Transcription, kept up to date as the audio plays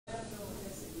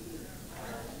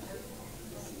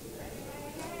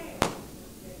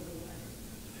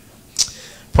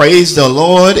Praise the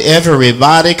Lord,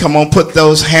 everybody. Come on, put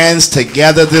those hands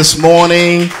together this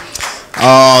morning.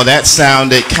 Oh, that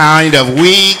sounded kind of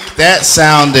weak. That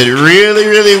sounded really,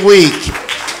 really weak.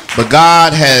 But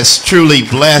God has truly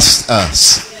blessed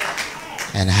us.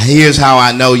 And here's how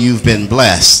I know you've been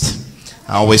blessed.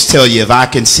 I always tell you, if I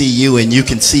can see you and you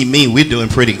can see me, we're doing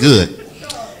pretty good.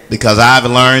 Because I've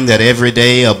learned that every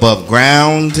day above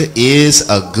ground is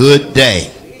a good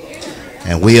day.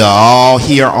 And we are all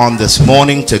here on this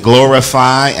morning to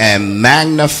glorify and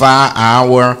magnify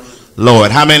our Lord.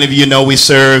 How many of you know we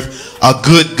serve a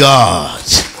good God?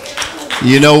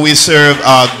 You know we serve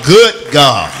a good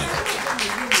God.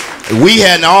 We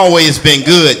hadn't always been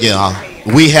good, y'all.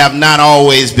 We have not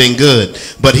always been good.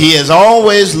 But he has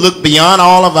always looked beyond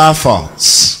all of our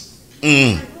faults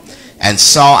and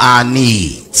saw our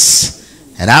needs.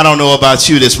 And I don't know about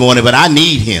you this morning, but I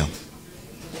need him.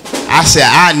 I said,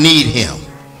 I need him.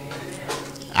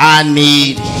 I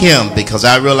need him because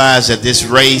I realize that this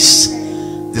race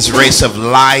of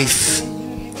life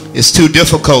is too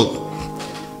difficult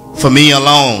for me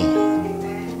alone.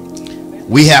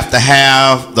 We have to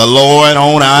have the Lord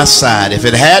on our side. If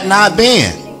it had not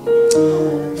been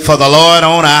for the Lord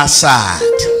on our side,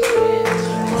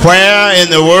 where in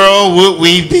the world would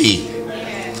we be?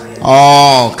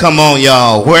 Oh, come on,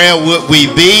 y'all. Where would we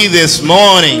be this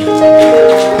morning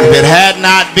if it had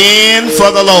not been for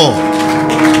the Lord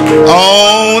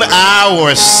on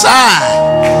our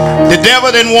side? The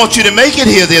devil didn't want you to make it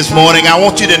here this morning. I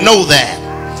want you to know that.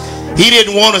 He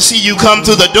didn't want to see you come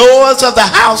through the doors of the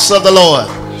house of the Lord.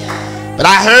 But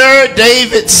I heard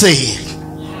David say,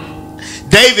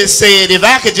 if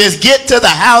I could just get to the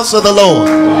house of the Lord,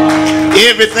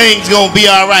 everything's going to be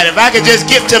all right. If I could just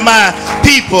get to my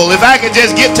people, if I could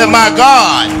just get to my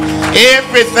God,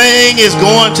 everything is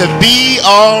going to be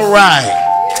all right.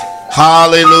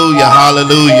 Hallelujah,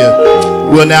 hallelujah.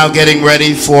 We're now getting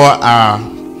ready for our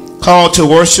call to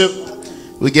worship.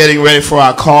 We're getting ready for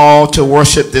our call to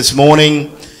worship this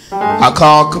morning. Our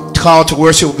call to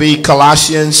worship will be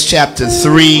Colossians chapter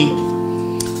 3.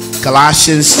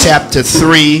 Colossians chapter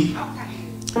 3,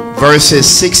 verses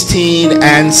 16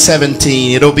 and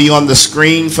 17. It'll be on the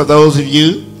screen for those of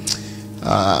you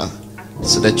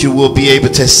so that you will be able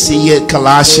to see it.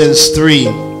 Colossians 3.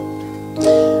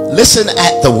 Listen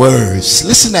at the words.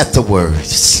 Listen at the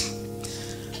words.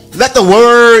 Let the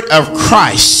word of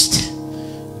Christ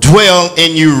dwell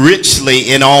in you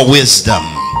richly in all wisdom,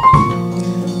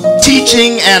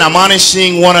 teaching and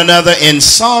admonishing one another in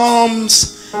psalms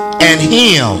and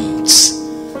hymns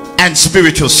and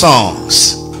spiritual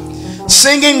songs,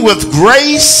 singing with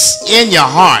grace in your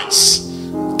hearts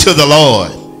to the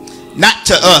Lord. Not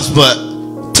to us,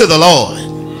 but to the Lord.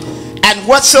 And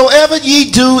whatsoever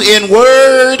ye do in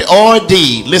word or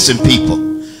deed, listen people,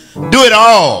 do it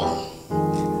all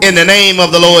in the name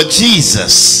of the Lord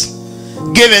Jesus,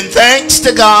 giving thanks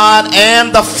to God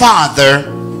and the Father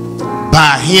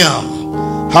by him.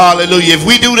 Hallelujah. If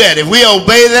we do that, if we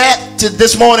obey that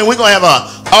this morning, we're going to have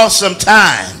an awesome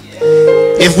time.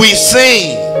 If we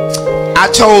sing, I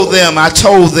told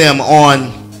them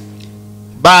on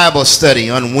Bible study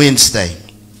on Wednesday,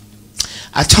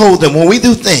 I told them when we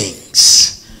do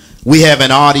things, we have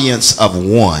an audience of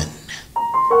one.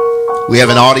 We have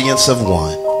an audience of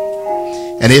one.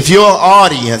 And if your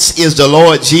audience is the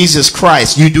Lord Jesus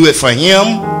Christ, you do it for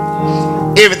him,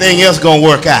 everything else going to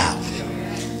work out.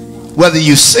 Whether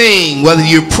you sing, whether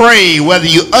you pray, whether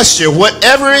you usher,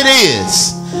 whatever it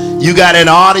is, you got an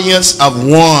audience of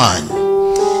one.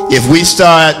 If we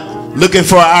start looking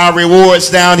for our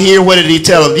rewards down here, what did he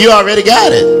tell them? You already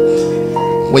got it.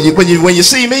 When you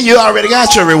see me, you already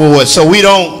got your reward. So we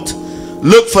don't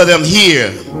look for them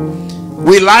here.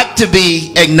 We like to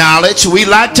be acknowledged. We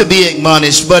like to be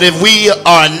admonished. But if we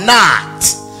are not,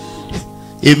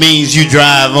 it means you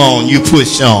drive on, you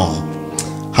push on.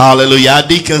 Hallelujah. Our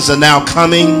deacons are now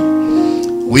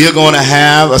coming. We are going to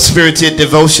have a spirited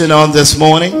devotion on this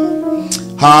morning.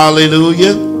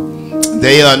 Hallelujah.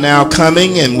 They are now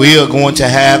coming and we are going to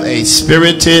have a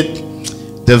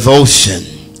spirited devotion.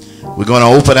 We're going to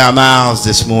open our mouths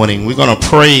this morning. We're going to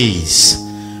praise.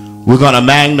 We're going to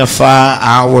magnify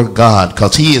our God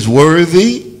because he is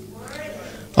worthy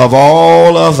of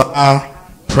all of our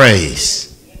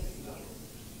praise.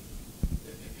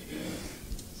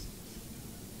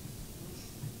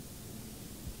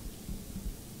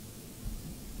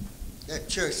 That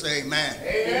church say amen.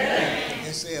 Amen.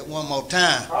 Let's say it one more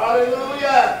time.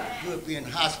 Hallelujah. Good be in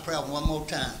the house prayer one more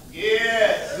time.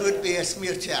 Yes. Good be at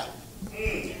Smith Chapel.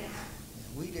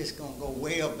 We just going to go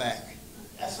way back.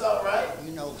 That's all right.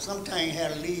 You know, sometimes you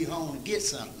had to leave home to get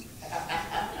something.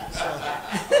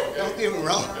 Don't get me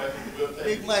wrong.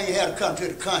 Big man, you had to come to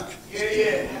the country.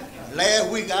 Yeah. Last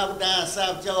week I was down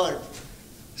South Georgia,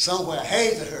 somewhere.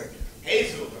 Hazel hurt.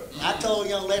 I told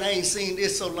young lady I ain't seen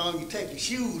this so long. You take your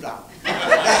shoes off.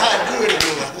 That's how good it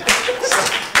was.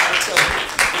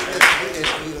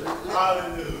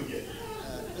 Hallelujah.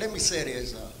 Let me say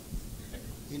this.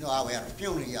 You know, I was at a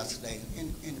funeral yesterday,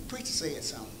 and the preacher said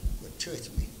something with church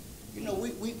me. You know,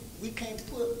 we can't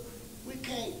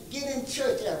get in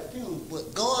church at a funeral,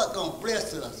 but God gonna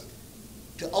bless us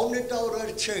to open the door of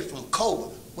the church from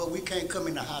COVID, but we can't come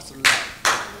in the house of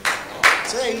love.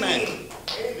 Say amen.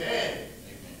 Amen.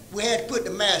 We had to put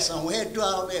the mask on. We had to do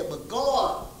all that, but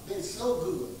God been so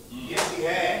good. Yes, He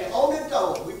has. To open the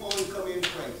door, we want to come in and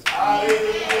praise.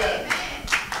 Hallelujah.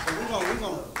 So we're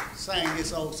gonna sing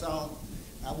this old song.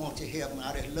 I want you to help me.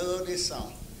 I just love this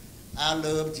song. I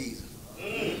love Jesus.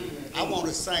 I want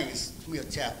to sing Smith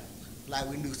Chapel like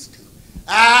we used to.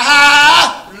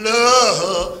 I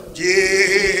love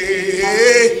Jesus.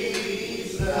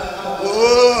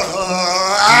 Oh,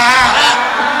 I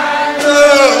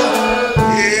love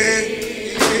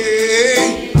Jesus.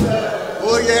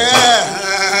 Oh, yeah.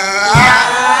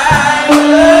 I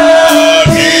love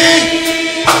Jesus.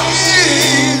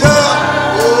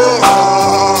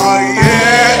 Oh,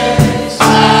 yes.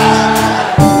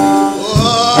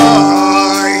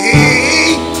 Oh, he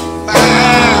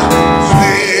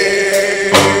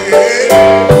my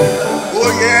strength.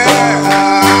 Oh, yeah.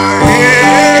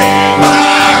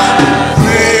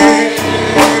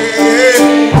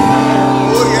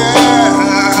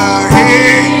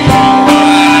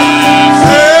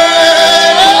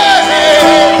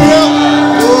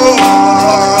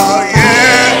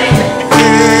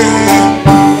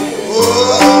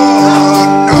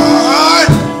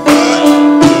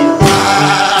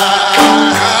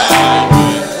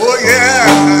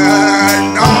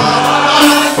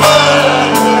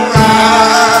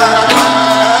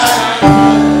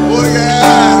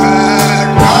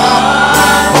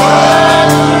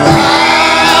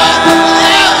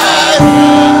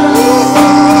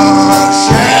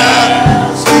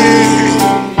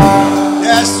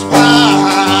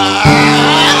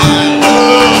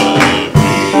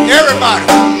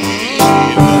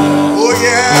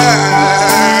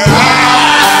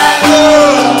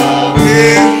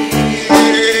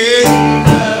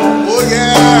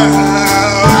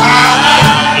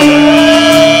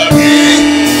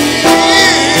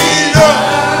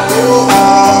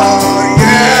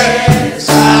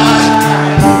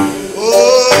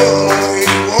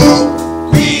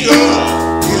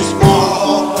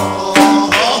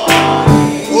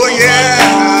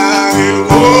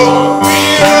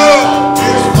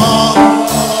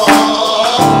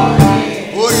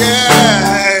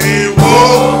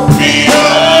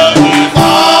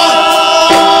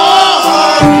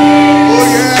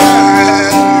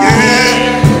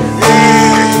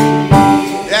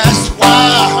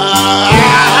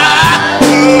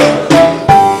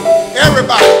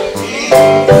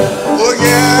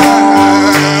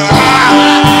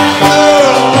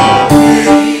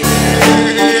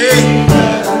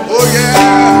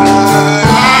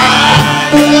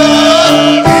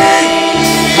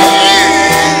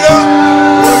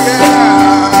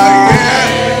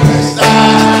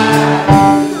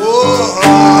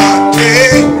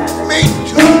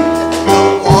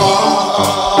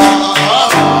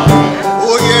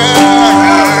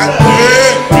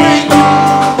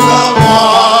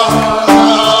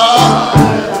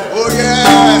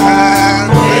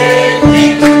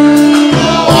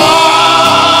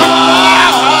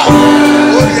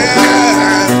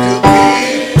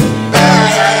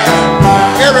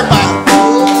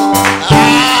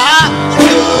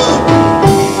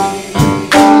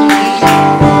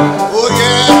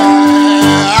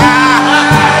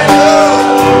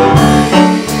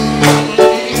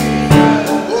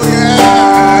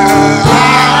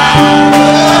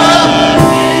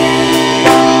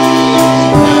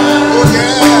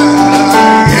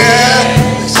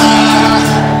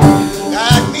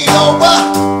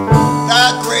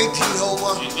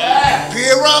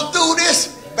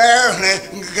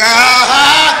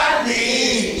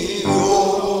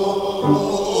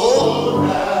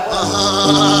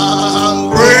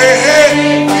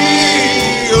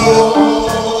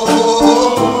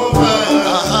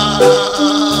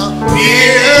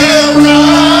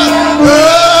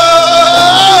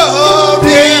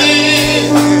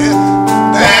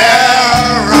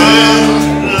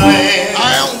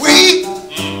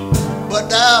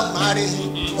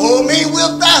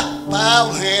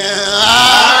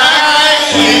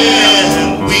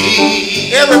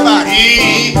 Everybody.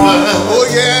 Oh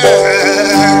yeah.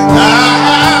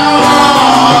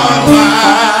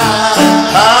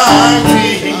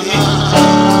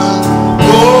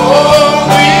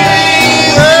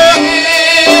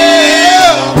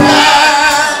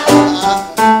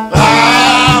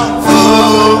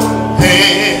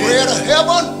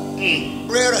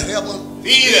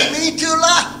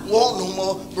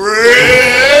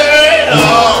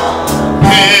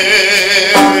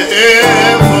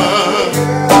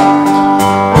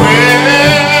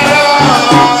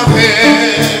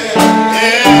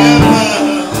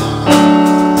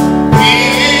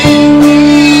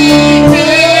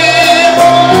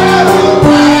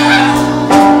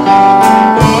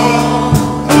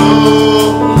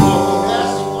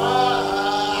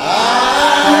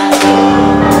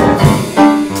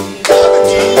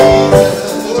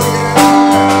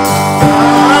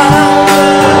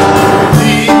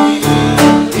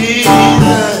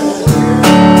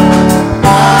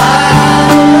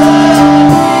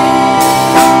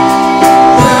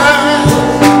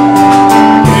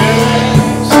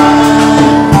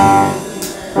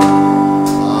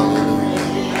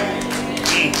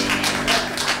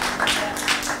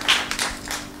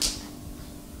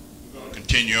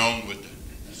 continue on with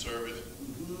the service.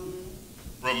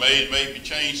 Brother Mays made me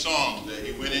change songs that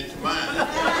he went into mine.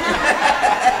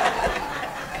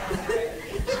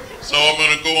 So I'm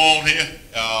going to go on here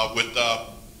with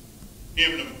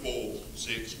hymn number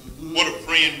 4-6. What a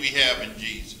friend we have in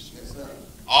Jesus. Yes, sir.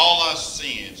 All our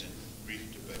sins and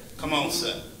grief to bear. Come on,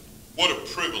 sir. What a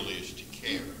privilege to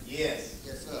carry. Yes.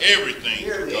 Yes, sir. Everything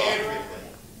to God. Everything.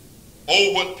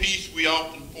 Oh, what peace we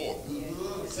often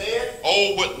forfeit. Say it.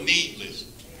 Oh, what needless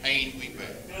pain we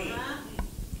bear.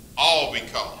 All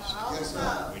because Yes,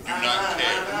 sir. we do not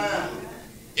carry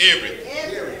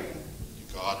everything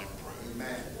to God in prayer.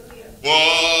 Amen. What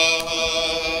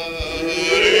a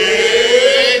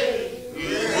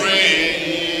friend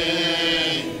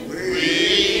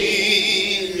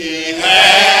we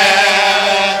have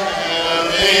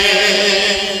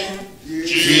in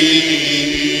Jesus.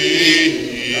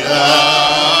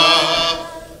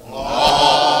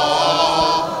 All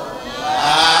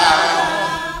our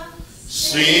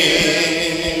sins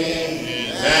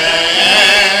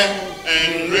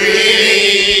and grief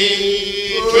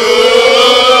to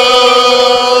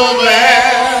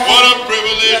bear. What a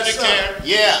privilege to carry.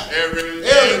 Yeah.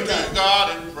 Everything to God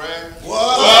in prayer. What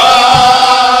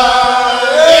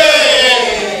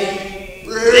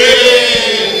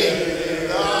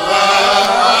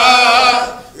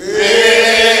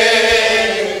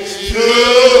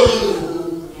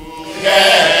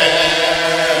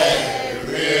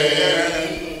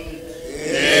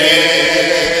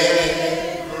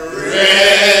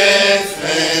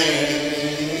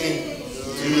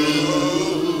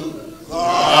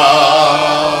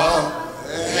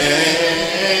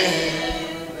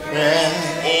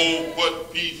Oh,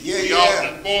 what peace we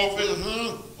often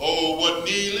forfeit. Oh, what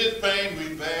needless pain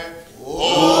we bear.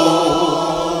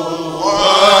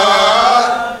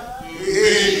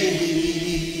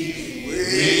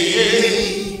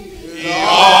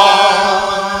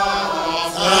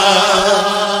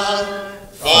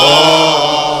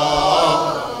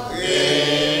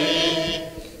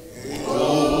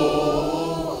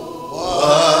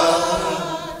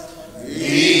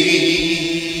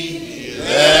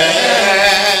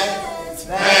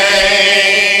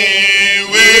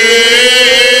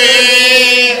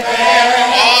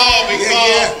 All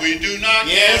because we do not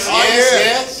Yes, carry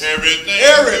yes, yes. everything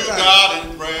Everything. to God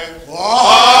in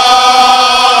prayer.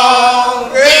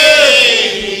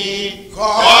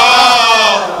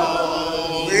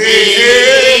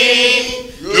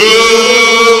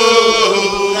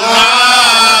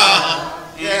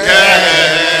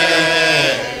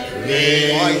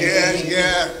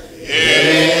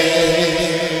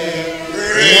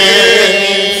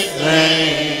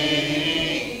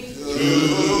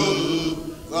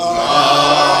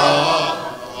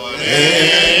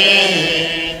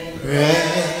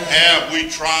 Have we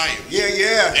triumphed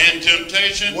in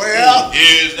temptation? Well.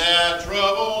 Is there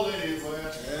trouble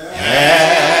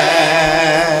anywhere?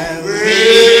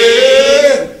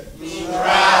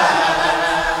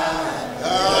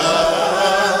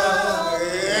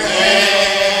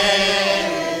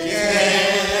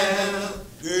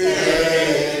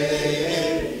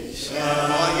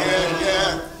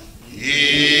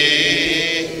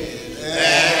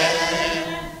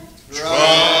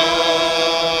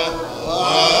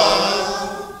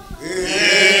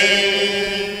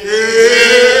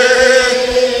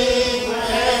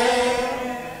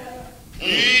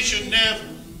 Ye should never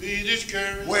be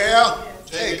discouraged. Well,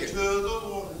 Take take it it. to the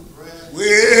Lord in prayer. We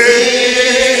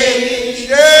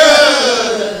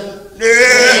shall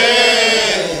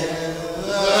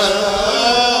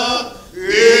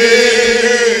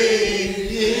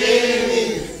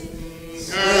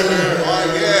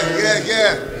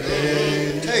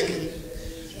Take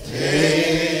it.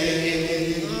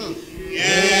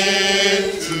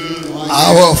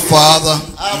 Our Father,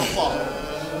 Our Father.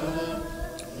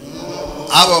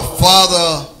 our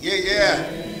Father Yeah.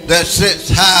 that sits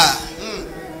high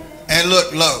and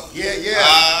look low. Yeah.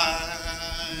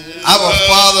 Our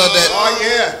Father that, Oh,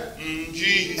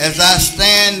 yeah. as I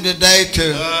stand today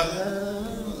to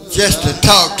just to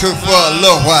talk to for a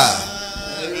little while,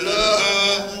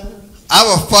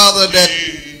 our Father that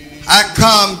I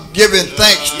come giving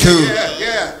thanks to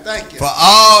Yeah. Thank you. for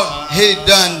all He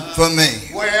done for me.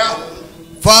 Well,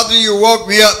 Father, you woke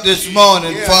me up this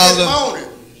morning, yeah, Father, this morning.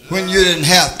 when you didn't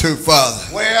have to, Father.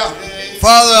 Well,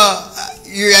 Father,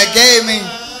 you gave me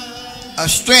a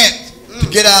strength to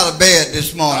get out of bed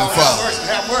this morning, Father.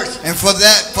 have mercy. And for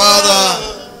that,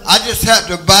 Father, I just have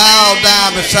to bow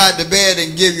down beside the bed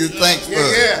and give you thanks for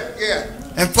it. Yeah.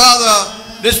 And Father,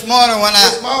 this morning when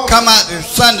I come out to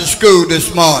Sunday school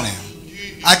this morning,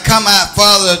 I come out,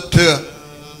 Father, to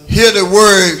hear the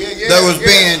word that was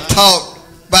being taught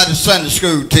by the Sunday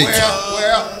school teacher.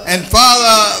 Well. And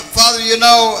Father, you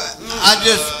know, I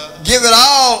just give it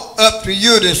all up to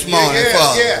you this morning,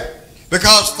 Father. Yeah.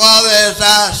 Because, Father, as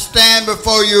I stand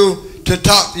before you to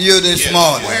talk to you this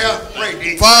morning.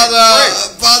 Father,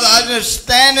 I just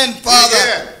standing,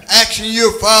 Father, asking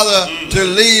you, Father, to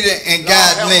lead and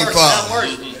guide me,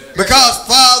 Father. Because,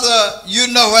 Father, you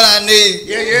know what I need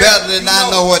better than I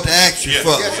know what to ask you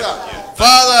for.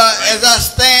 Father, as I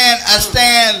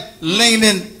stand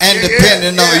leaning and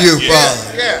depending on you,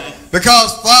 Father.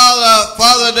 Because,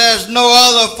 Father, there's no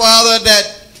other, Father,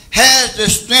 that has the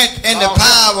strength and the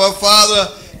power, Father,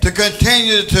 to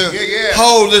continue to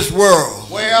hold this world.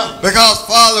 Because,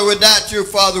 Father, without you,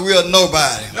 Father, we are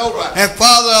nobody. And,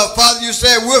 Father, you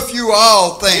said with you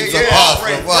all things are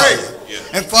possible, Father.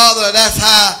 And, Father, that's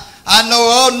how I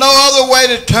know no other way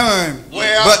to turn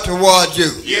but towards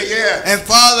you. And,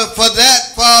 Father, for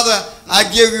that, Father, I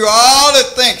give you all the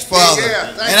thanks, Father.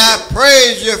 And I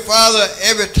praise you, Father,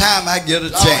 every time I get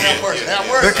a chance.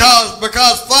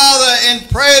 Because, Father, in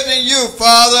praising you,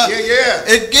 Father,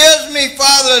 it gives me,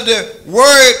 Father, the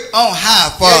word on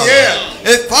high, Father.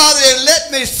 Father, it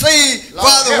let me see,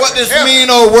 Father, what this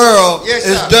mean old world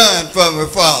is done for me,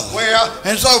 Father.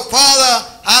 And so,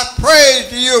 Father, I praise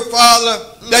to you,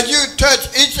 Father, that you touch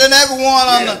each and every one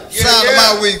on the sound of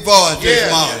my weak voice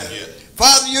this morning.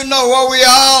 Father, you know what we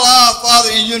all are, Father,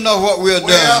 and you know what we're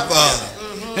doing, Father.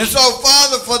 And so,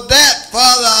 Father, for that,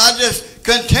 Father, I just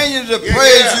continue to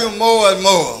praise you more and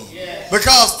more.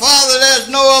 Because, Father, there's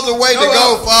no other way to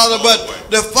go, Father, but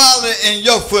to follow in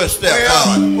your footsteps,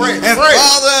 Father. And,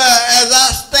 Father, as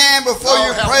I stand before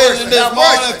you praising this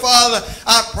morning, Father,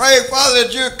 I pray, Father,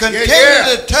 that you continue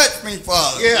to touch me,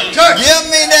 Father. Give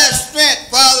me that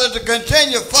strength, Father, to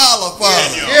continue to follow,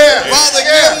 Father. Father,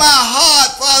 give my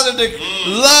heart, Father, to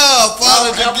love,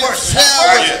 Father, to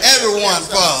share with everyone,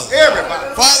 Father.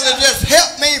 Father, just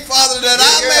help me, Father, that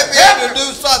I may be able to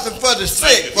do something for the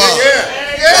sick, Father.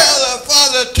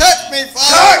 Father, touch me,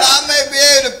 Father, that I may be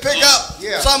able to pick up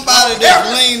somebody that's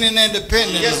leaning and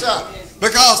dependent.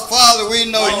 Because, Father, we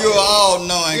know you're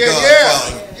all-knowing God,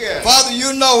 Father. Father,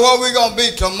 you know what we're going to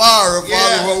be tomorrow,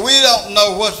 Father, but we don't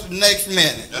know what's the next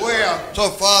minute. So,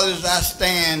 Father, as I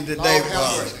stand today,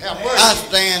 Father, I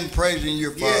stand praising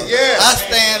you, Father. I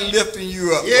stand lifting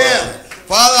you up, Father.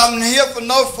 Father, I'm here for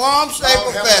no form, shape,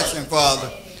 or fashion, Father.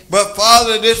 But,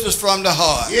 Father, this is from the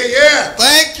heart.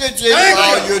 Thank you, Jesus, for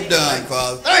all you've done,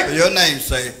 Father. For your name's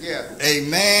sake.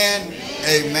 Amen,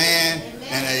 amen,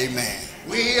 and amen.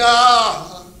 We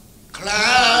are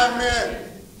climbing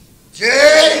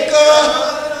Jacob's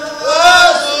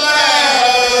ladder.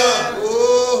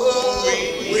 Oh,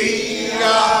 we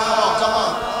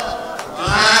are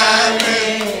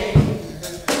climbing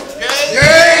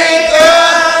Jacob's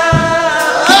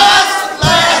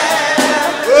ladder.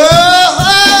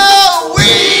 Oh,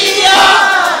 we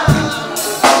are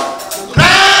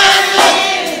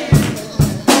climbing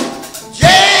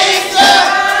Jacob's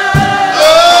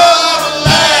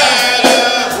ladder.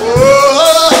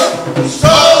 Oh,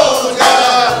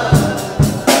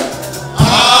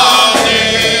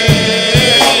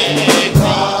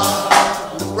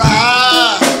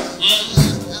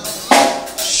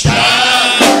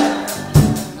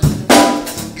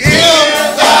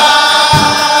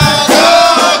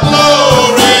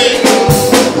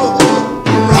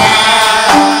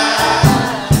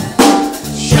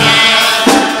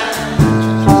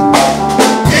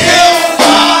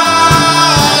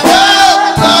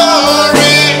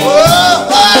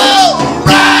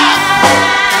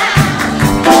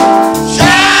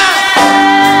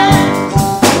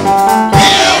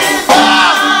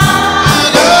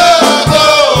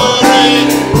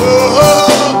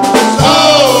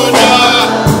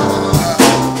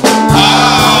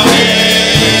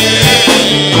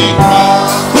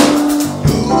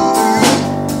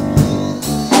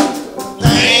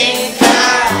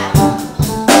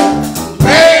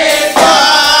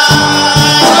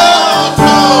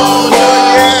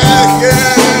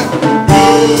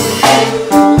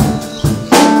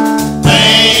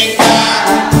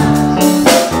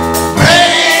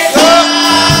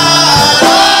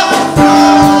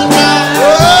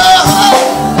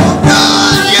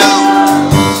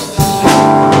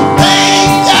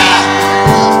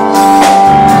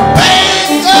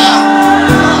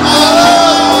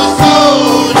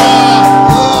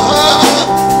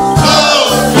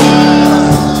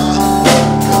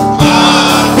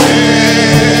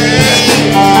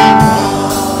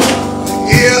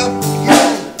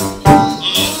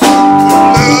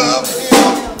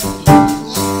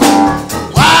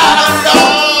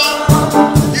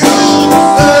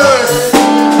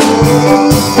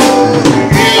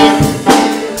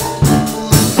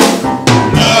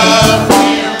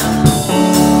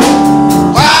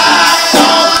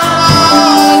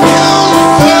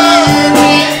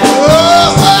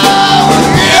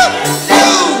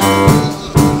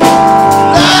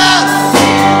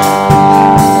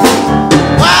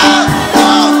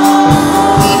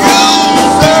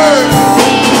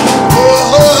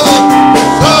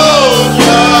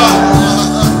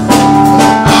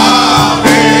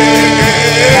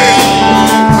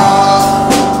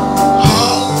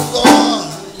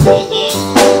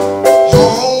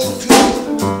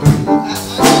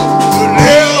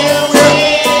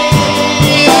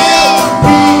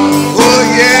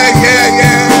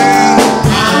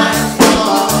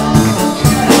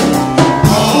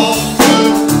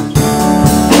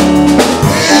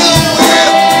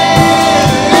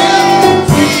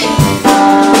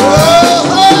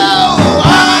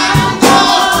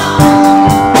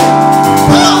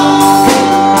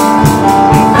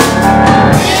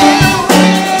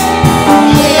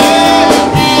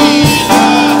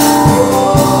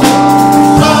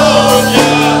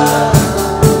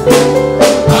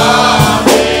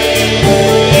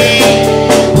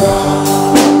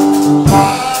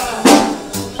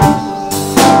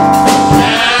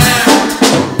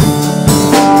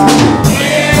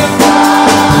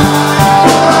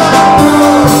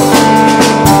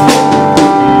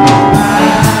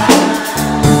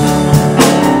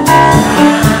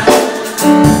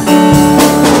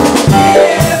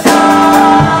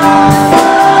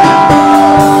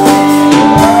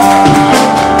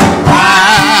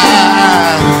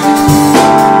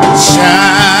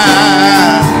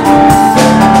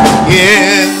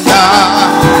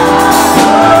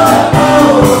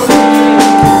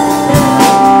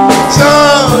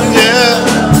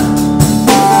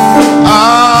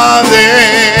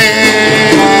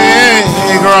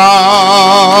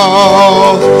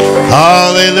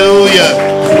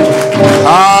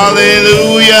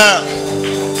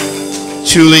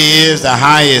 truly is the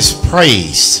highest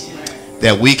praise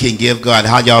that we can give God.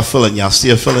 How y'all feeling? Y'all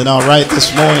still feeling all right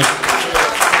this morning?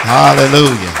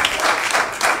 Hallelujah.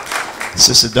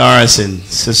 Sister Doris and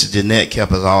Sister Jeanette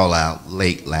kept us all out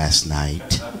late last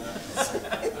night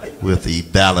with the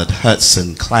Ballard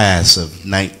Hudson class of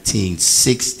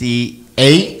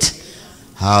 1968.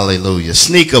 Hallelujah.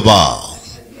 Sneaker ball.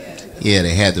 Yeah,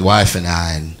 they had the wife and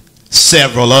I and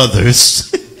several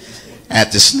others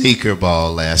at the sneaker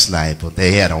ball last night. But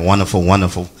they had a wonderful,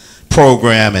 wonderful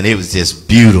program, and it was just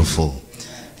beautiful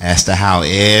as to how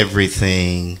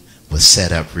everything was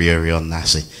set up real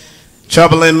nicely.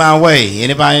 Trouble in my way.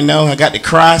 Anybody know I got to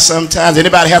cry sometimes?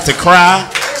 Anybody have to cry?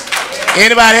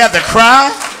 Anybody have to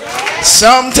cry?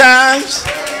 Sometimes.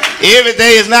 Every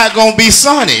day is not going to be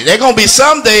sunny. There going to be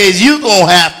some days you going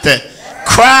to have to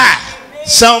cry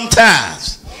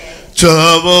sometimes.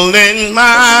 Trouble in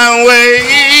my way.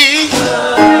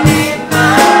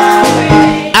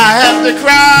 I have to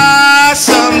cry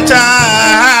sometimes.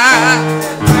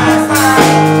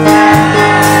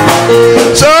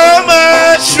 So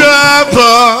much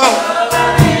trouble.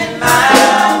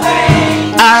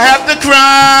 I have to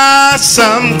cry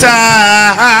sometimes.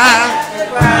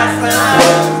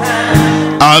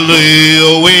 I lay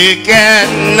awake at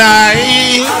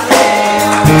night,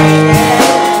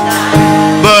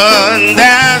 but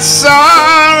that's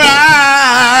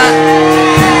alright.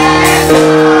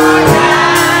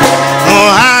 Oh,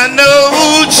 I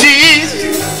know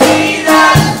Jesus.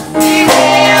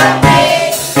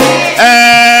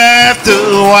 After a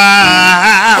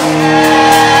while,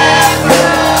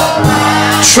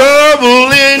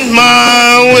 trouble in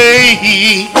my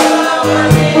way.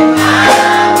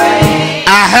 I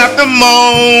have to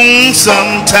moan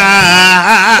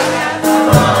sometimes.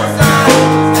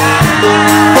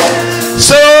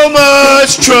 So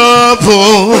much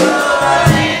trouble.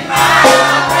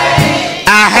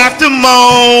 I have to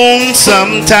moan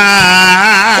sometimes.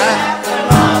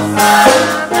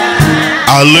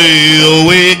 I lay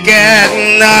awake at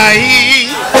night,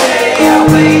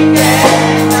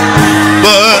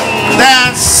 but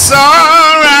that's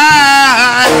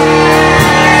alright.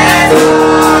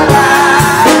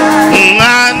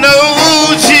 I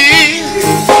know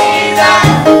Jesus.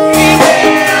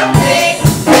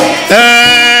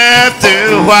 After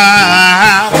a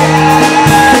while,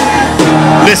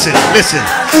 listen.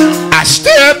 I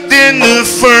stepped in the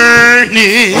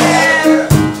furnace.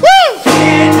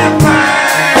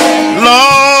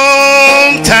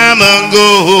 Long time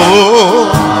ago.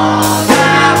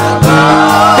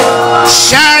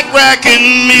 Shadrach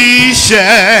and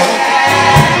Meshach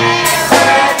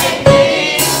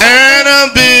and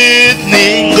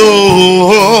Abednego,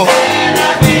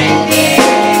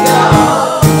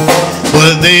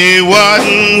 but they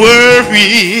wasn't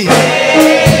worried.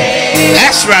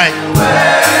 That's right.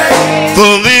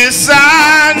 For this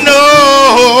I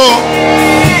know.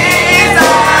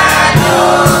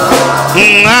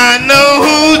 I know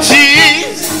who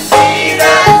Jesus.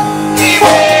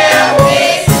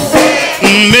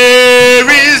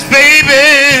 Mary's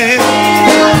baby.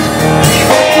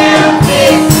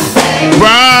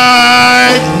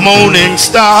 Bright morning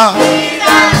star.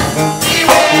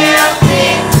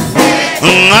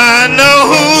 I know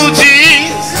who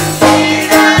Jesus.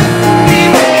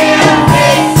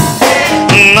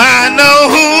 I know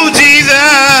who Jesus.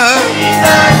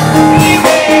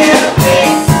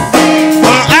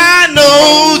 I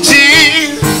know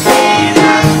Jesus.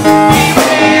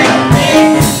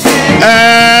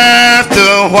 After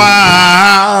a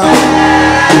while.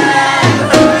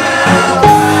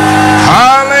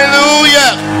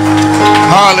 Hallelujah.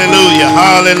 Hallelujah.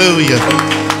 Hallelujah.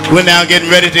 We're now getting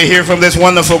ready to hear from this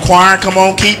wonderful choir. Come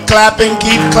on, keep clapping,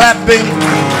 keep clapping.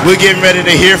 We're getting ready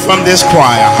to hear from this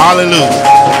choir. Hallelujah.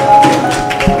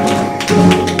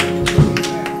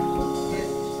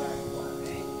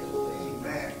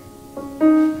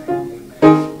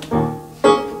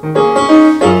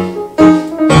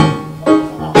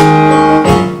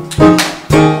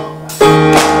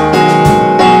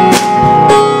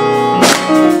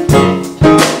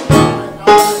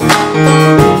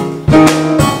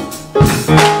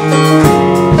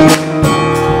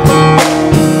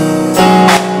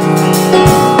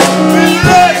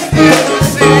 Blessed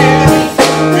is the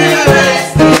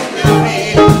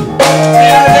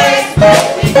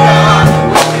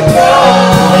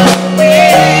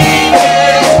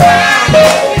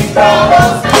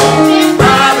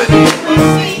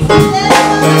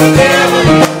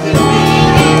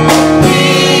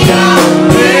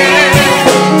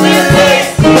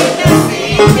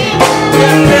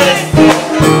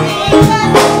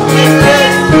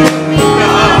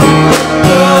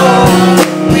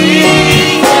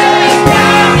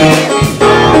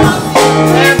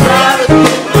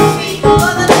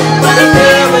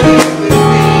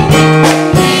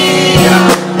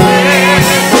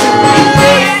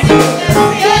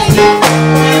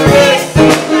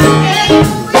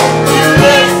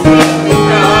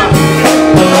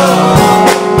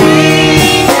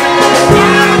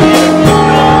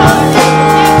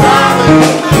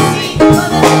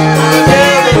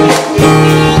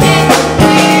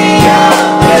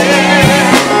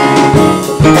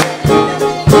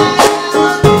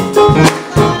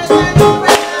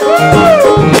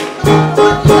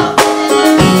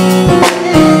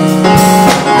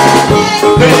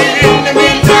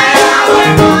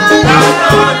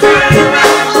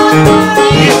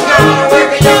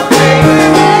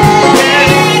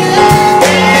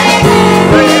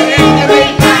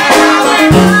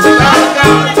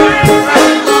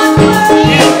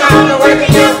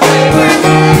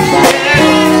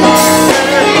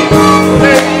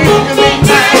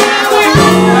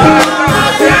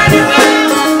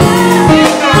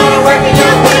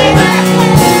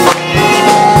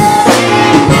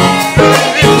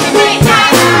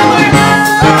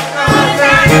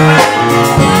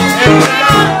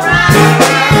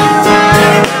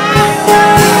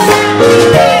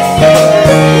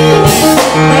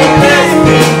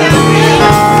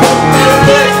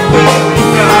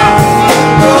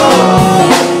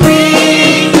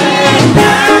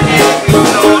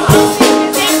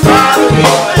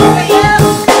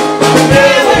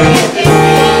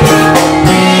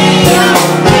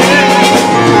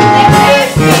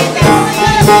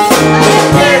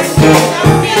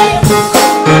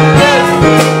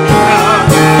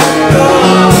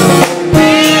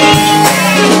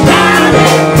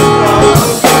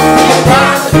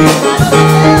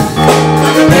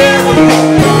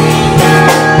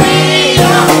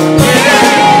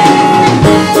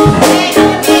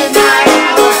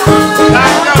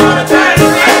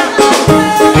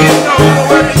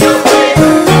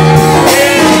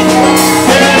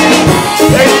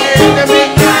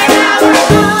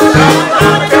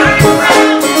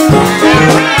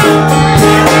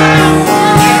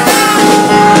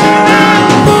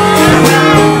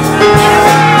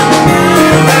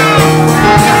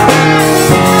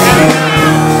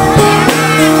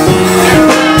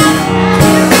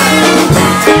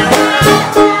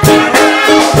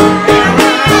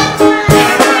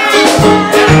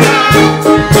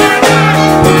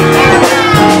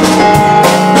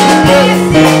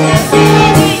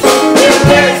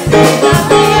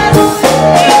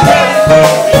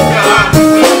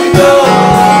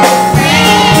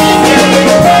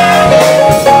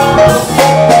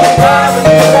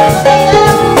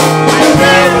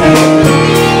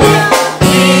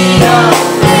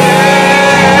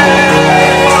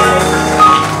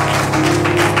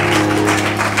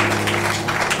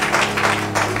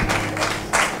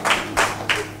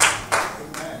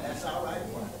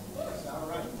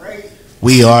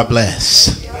We are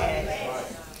blessed.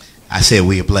 I said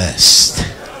we are blessed.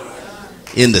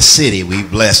 In the city, we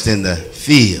blessed in the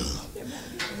field.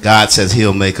 God says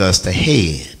he'll make us the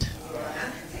head,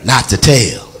 not the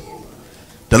tail.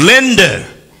 The lender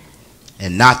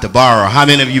and not the borrower. How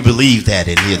many of you believe that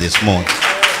in here this morning?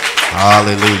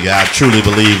 Hallelujah. I truly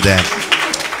believe that.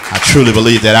 I truly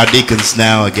believe that. Our deacons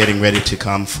now are getting ready to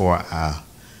come for our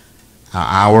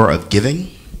hour of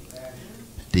giving.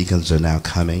 Deacons are now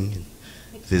coming.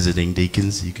 Visiting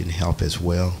deacons, you can help as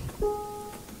well.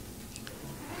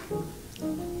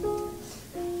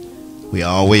 We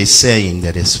are always saying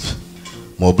that it's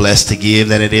more blessed to give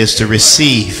than it is to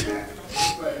receive.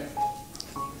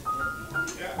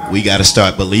 We got to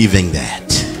start believing that.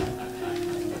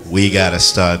 We got to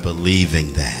start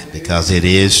believing that, because it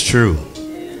is true.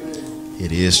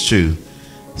 It is true.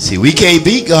 See, we can't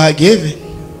beat God giving.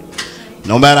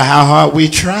 No matter how hard we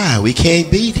try, we can't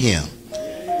beat him.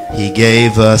 He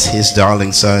gave us his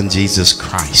darling son, Jesus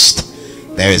Christ.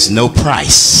 There is no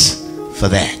price for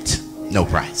that. No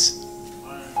price.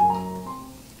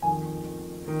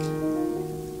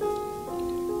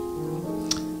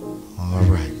 All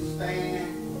right.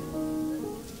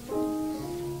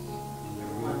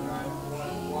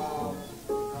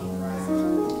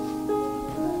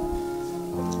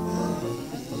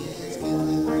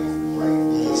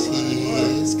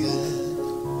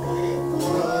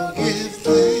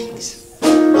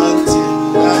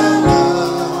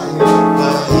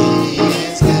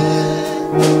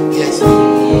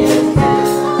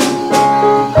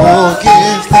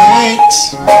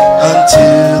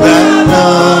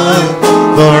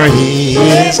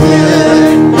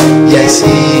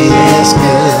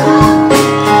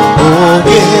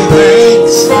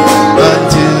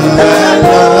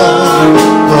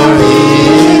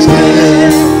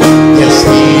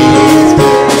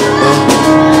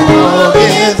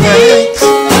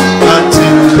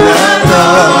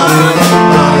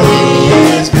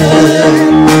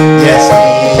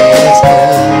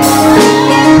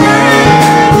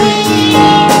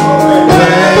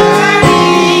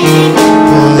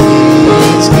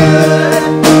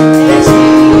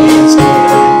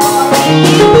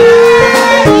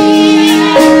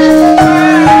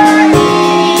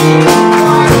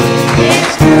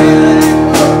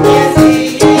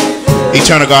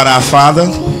 Eternal God, our Father,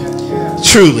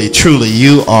 truly, truly,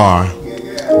 you are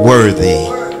worthy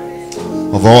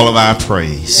of all of our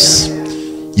praise.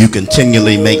 You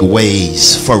continually make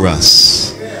ways for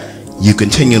us. You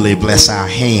continually bless our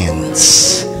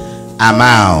hands, our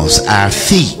mouths, our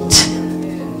feet.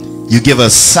 You give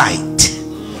us sight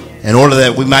in order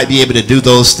that we might be able to do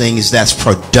those things that's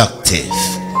productive.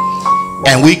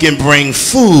 And we can bring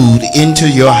food into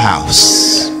your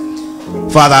house.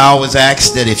 Father, I always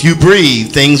ask that if you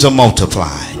breathe, things are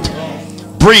multiplied.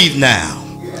 Breathe now,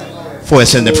 for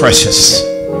it's in the precious,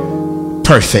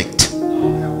 perfect,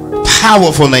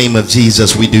 powerful name of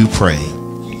Jesus we do pray.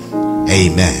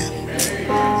 Amen.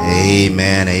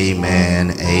 Amen,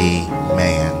 amen,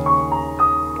 amen.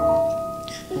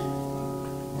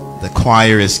 The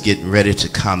choir is getting ready to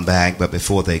come back, but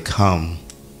before they come,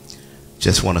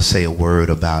 just want to say a word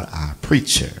about our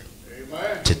preacher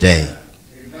today.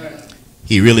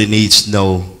 He really needs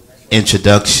no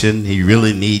introduction. He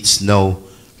really needs no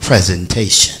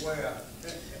presentation.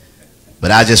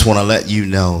 But I just want to let you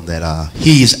know that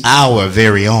he's our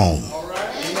very own.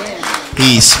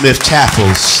 He's Smith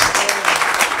Chapel's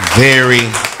very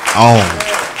own.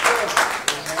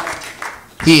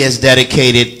 He has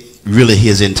dedicated really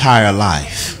his entire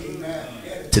life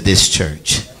to this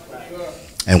church.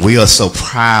 And we are so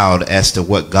proud as to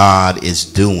what God is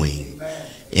doing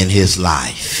in his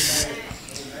life.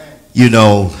 You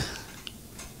know,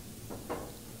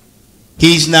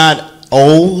 he's not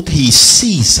old, he's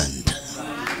seasoned.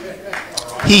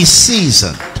 He's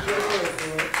seasoned.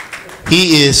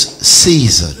 He is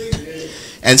seasoned.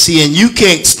 And see, and you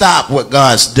can't stop what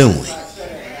God's doing.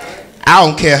 I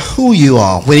don't care who you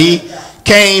are. When he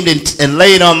came and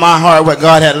laid on my heart what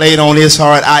God had laid on his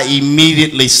heart, I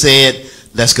immediately said,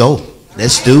 let's go.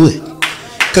 Let's do it.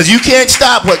 Because you can't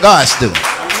stop what God's doing.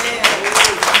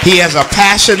 He has a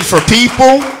passion for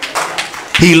people.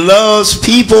 He loves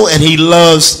people and he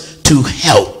loves to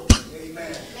help.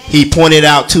 He pointed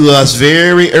out to us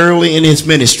very early in his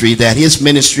ministry that his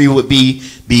ministry would be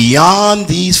beyond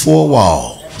these four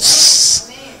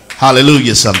walls.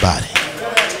 Hallelujah, somebody.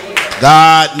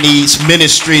 God needs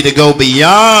ministry to go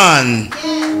beyond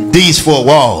these four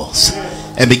walls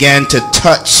and began to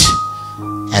touch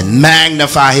and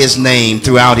magnify his name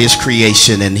throughout his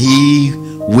creation, and he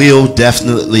will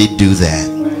definitely do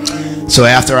that. So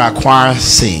after our choir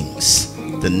sings,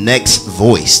 the next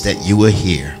voice that you will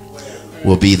hear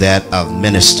will be that of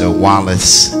Minister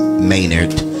Wallace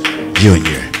Maynard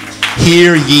Jr.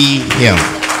 Hear ye him.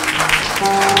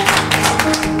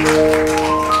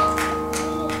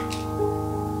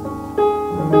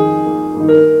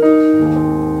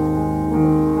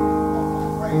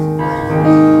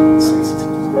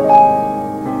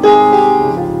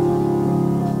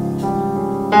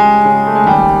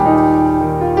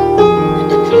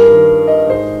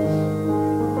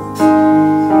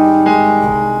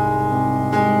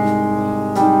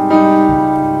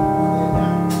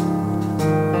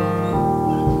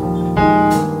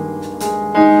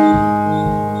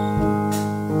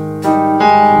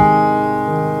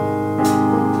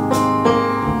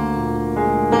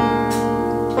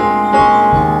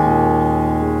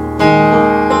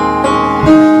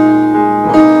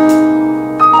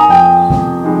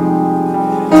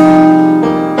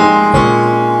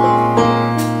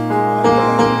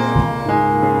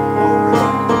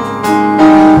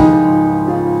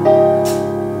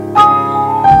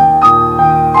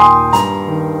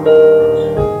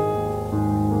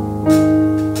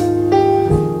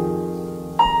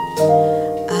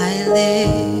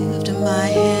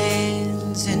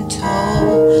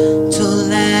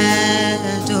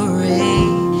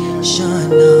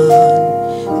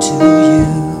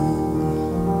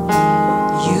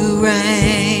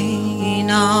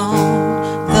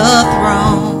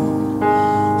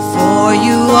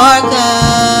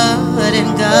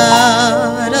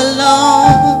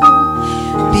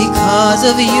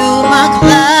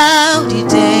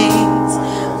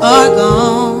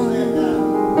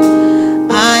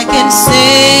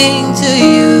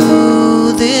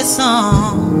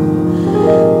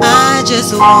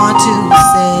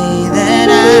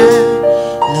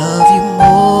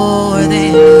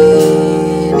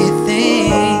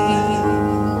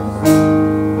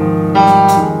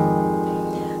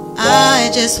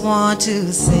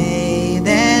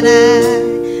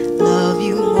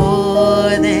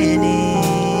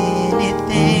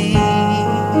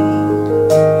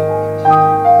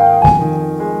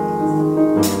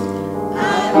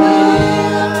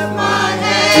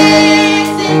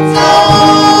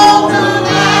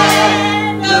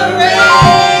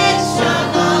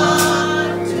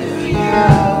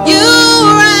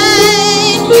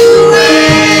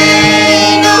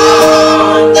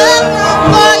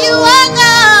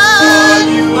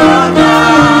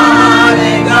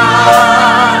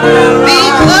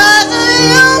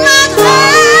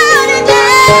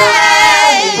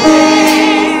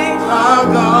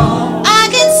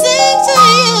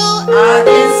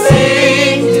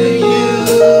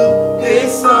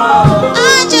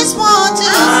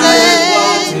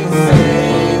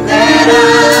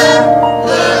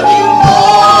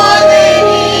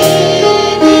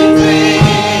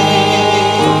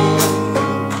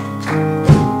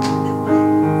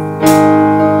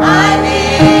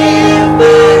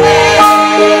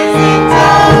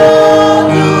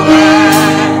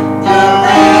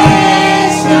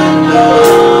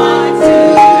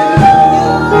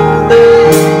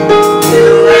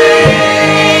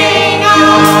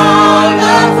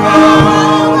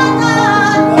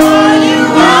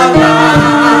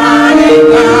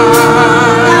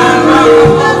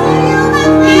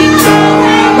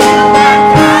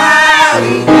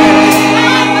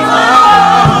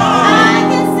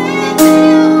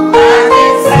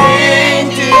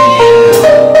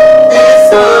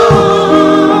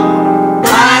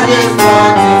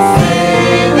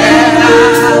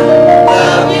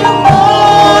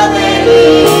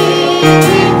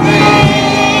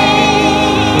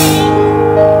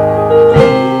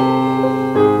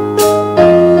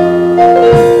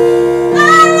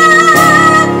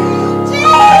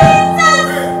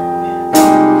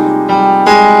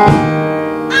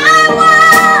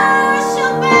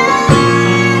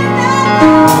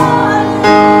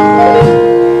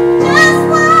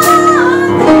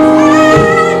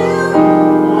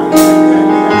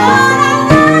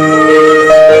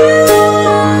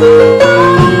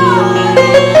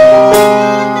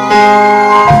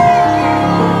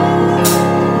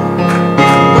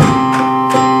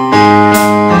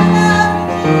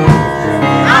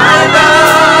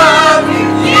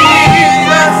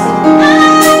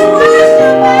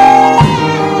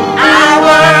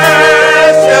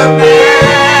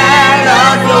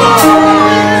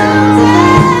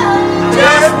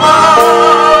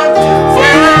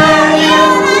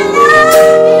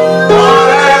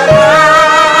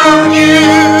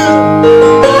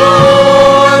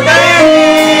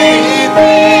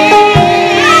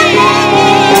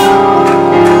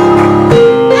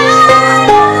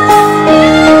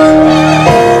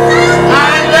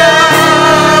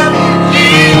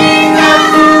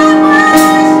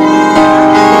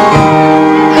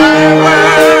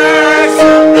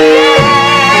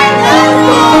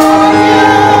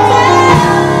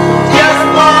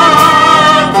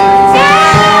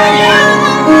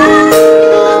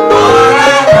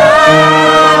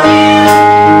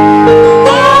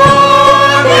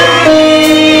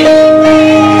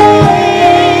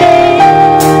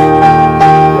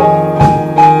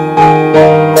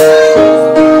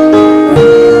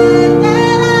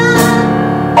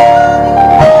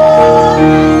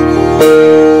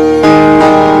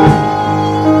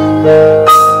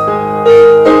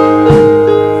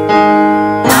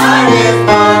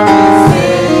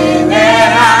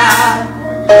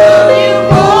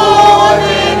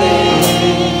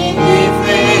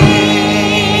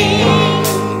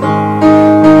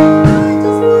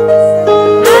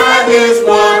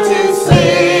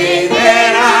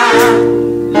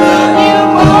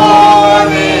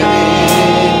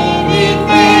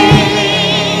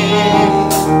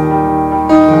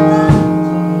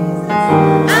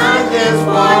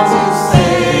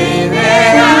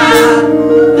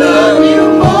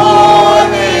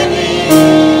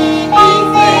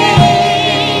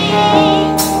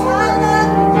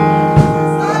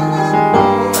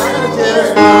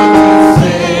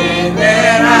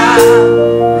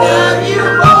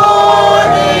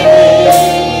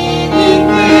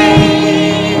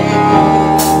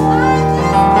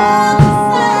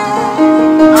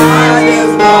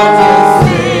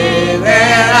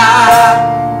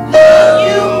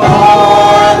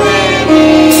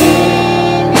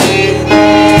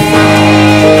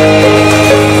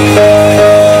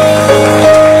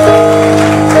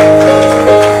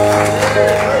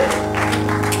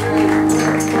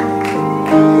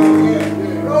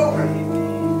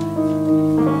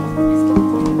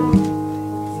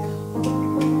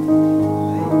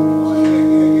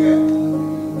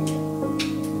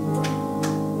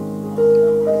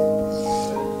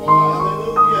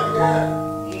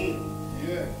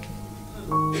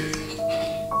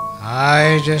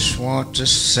 I just want to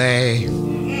say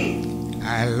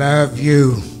I love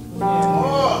you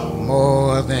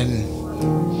more than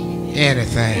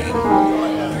anything.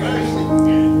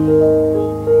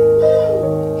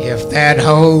 If that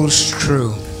holds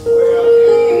true,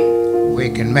 we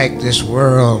can make this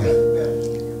world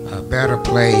a better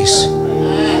place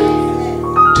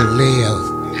to live.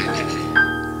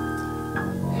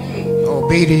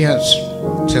 Obedience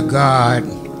to God,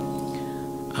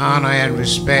 honor and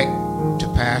respect to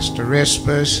Pastor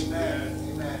Rispers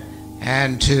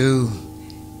and to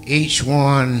each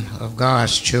one of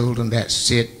God's children that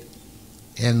sit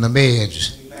in the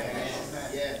midst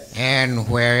and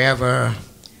wherever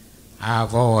our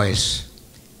voice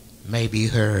may be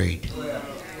heard.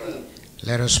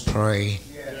 Let us pray.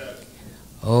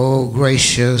 Oh,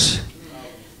 gracious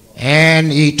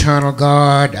and eternal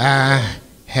God, our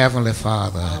Heavenly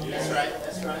Father,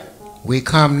 we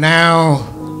come now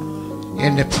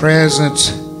in the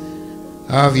presence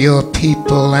of your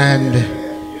people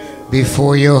and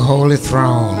before your holy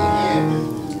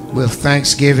throne with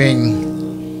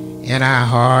thanksgiving in our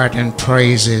heart and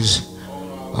praises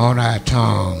on our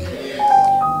tongue.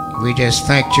 We just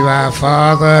thank you, our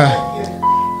Father,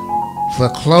 for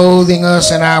clothing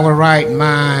us in our right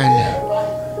mind,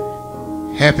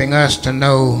 helping us to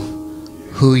know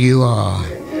who you are.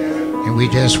 And we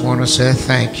just want to say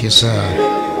thank you, sir.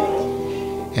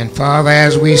 And Father,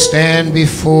 as we stand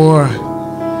before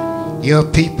your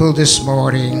people this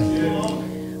morning,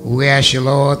 we ask you,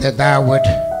 Lord, that thou would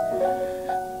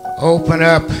open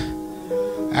up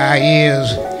our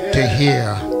ears to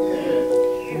hear,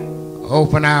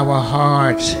 open our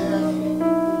hearts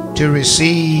to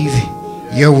receive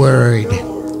your word.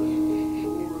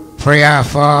 Pray, our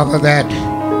Father, that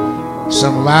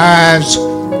some lives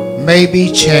may be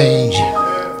changed,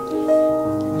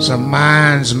 some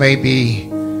minds may be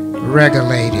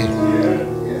regulated,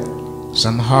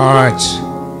 some hearts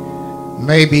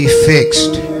may be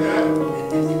fixed,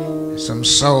 some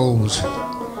souls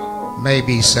may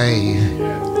be saved.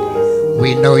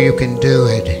 We know you can do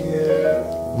it.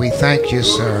 We thank you,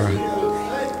 sir.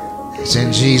 It's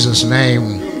in Jesus'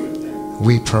 name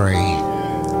we pray.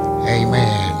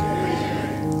 Amen.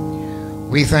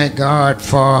 We thank God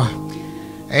for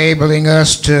enabling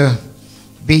us to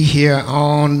be here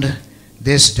on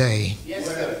this day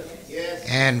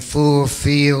and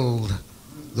fulfilled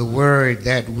the word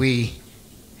that we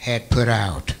had put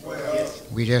out.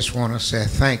 We just want to say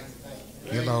thank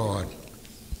you, Lord.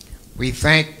 We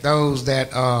thank those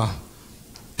that are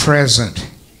present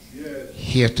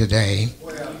here today.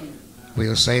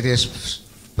 We'll say this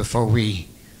before we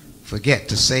forget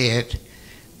to say it.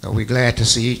 So we're glad to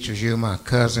see each of you, my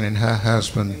cousin and her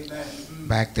husband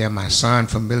back there. My son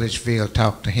from Milledgeville,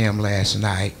 talked to him last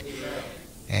night.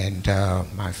 And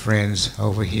my friends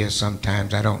over here,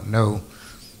 sometimes I don't know,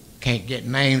 can't get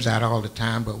names out all the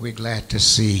time, but we're glad to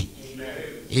see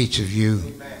each of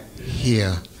you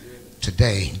here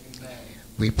today.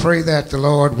 We pray that the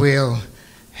Lord will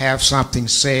have something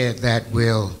said that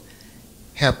will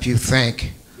help you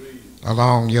think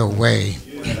along your way.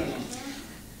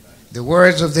 The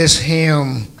words of this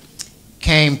hymn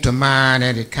came to mind,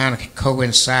 and it kind of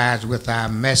coincides with our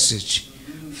message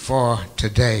for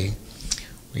today.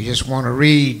 We just want to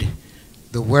read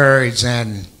the words,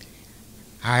 and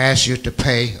I ask you to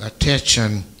pay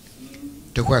attention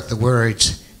to what the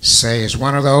words say. It's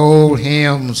one of the old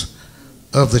hymns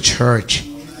of the church.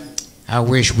 I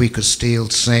wish we could still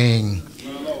sing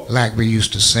like we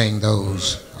used to sing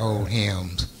those old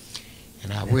hymns.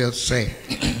 And I will say,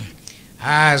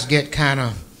 eyes get kind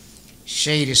of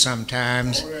shady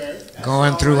sometimes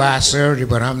going through eye surgery,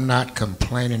 but I'm not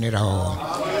complaining at all.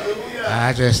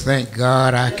 I just thank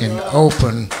God I can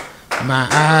open my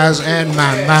eyes and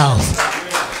my mouth.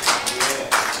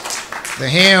 The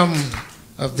hymn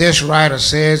of this writer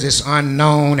says it's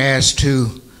unknown as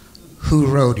to who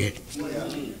wrote it.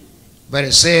 But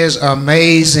it says,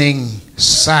 amazing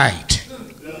sight,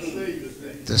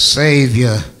 the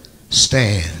Savior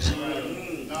stands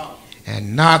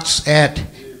and knocks at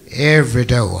every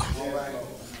door,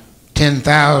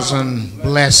 10,000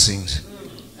 blessings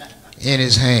in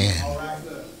his hand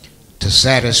to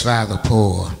satisfy the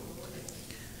poor.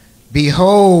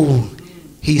 Behold,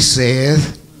 he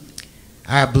saith,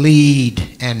 I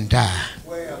bleed and die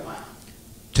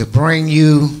to bring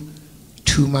you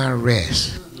to my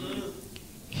rest.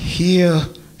 Hear,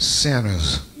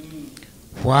 sinners,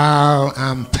 while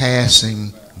I'm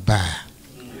passing by,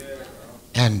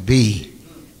 and be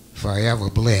forever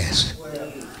blessed.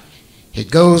 It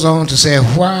goes on to say,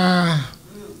 why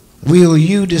will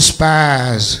you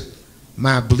despise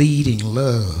my bleeding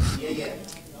love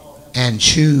and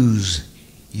choose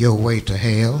your way to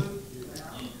hell?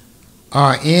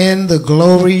 Or in the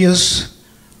glorious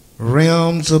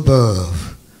realms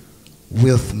above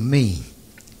with me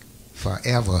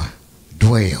forever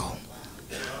dwell.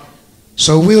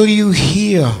 So will you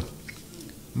hear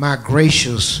my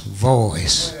gracious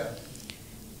voice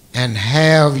and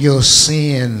have your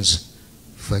sins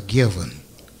forgiven?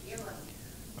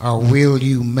 Or will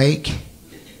you make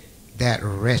that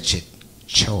wretched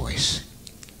choice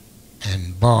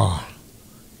and bar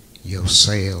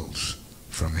yourselves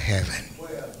from heaven?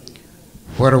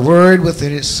 What a word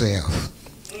within itself.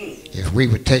 If we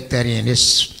would take that in,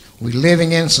 we're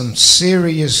living in some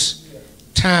serious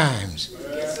times.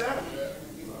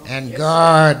 And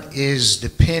God is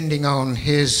depending on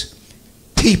his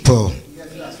people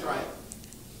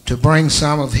to bring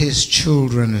some of his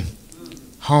children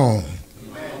home.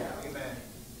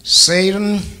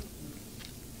 Satan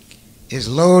is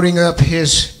loading up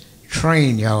his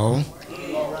train, y'all.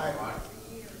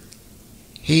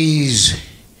 He's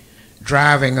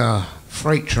driving a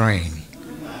freight train.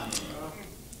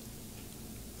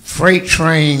 Freight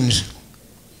trains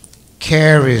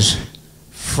carries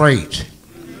freight.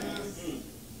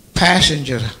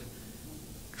 Passenger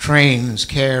trains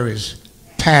carries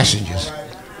passengers.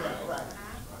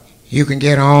 You can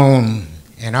get on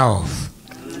and off.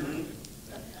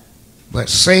 But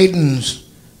Satan's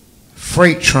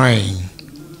freight train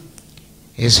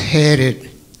is headed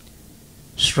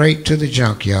straight to the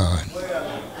junkyard.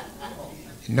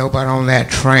 Nobody on that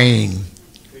train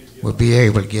will be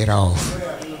able to get off.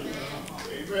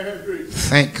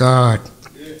 Thank God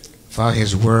for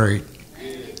his word.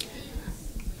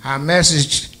 Our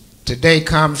message today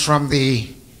comes from the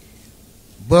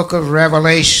book of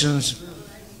Revelations,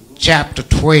 chapter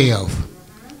 12.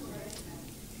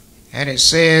 And it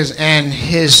says, and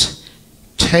his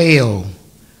tail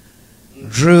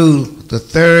drew the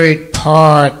third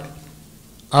part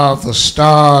of the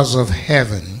stars of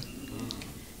heaven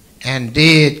and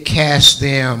did cast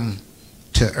them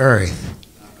to earth.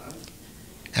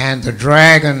 And the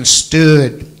dragon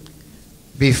stood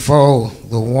before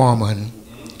the woman,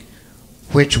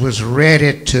 which was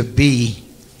ready to be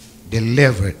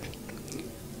delivered,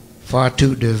 for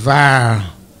to devour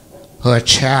her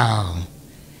child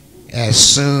as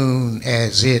soon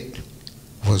as it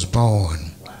was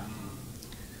born.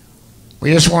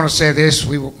 We just want to say this.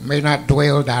 We may not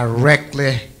dwell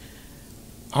directly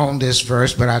on this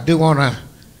verse, but I do want to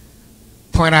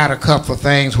point out a couple of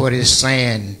things what it's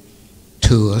saying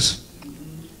to us.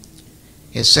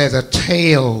 It says a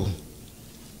tail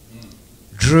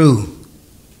drew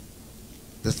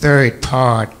the third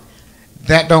part.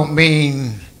 That don't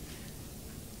mean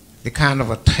the kind of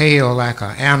a tail like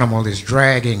an animal is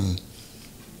dragging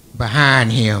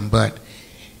behind him, but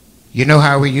you know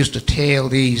how we used to tell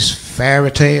these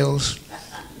fairy tales,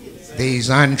 these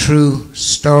untrue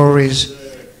stories,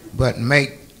 but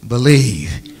make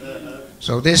believe.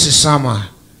 So this is some of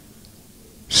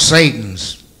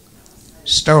Satan's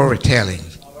storytelling.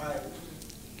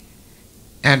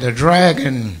 And the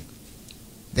dragon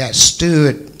that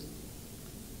stood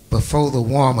before the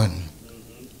woman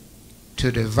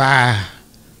to devour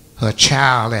her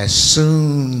child as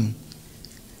soon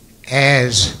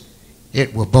as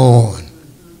it were born.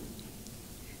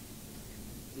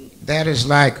 That is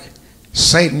like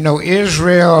Satan. No,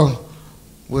 Israel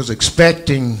was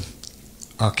expecting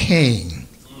a king.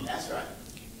 That's right.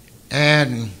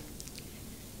 And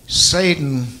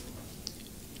Satan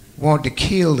wanted to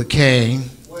kill the king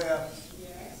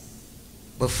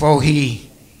before he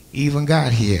even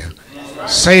got here. Right.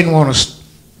 Satan wants to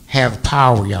have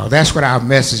power, y'all. That's what our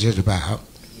message is about.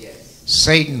 Yes.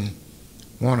 Satan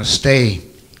wants to stay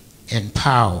in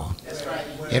power. That's right.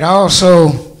 It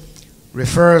also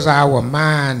refers our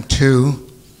mind to,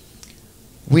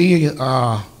 we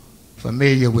are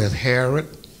familiar with Herod,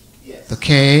 yes, the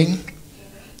king.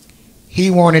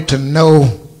 He wanted to know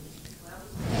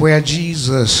where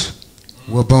Jesus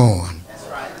was born. That's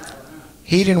right.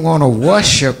 He didn't want to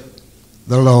worship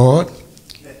the Lord.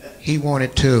 He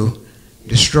wanted to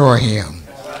destroy him.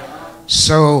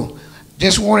 So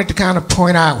just wanted to kind of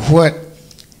point out what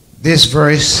this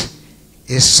verse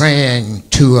is saying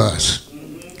to us.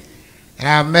 And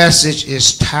our message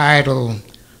is titled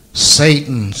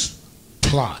Satan's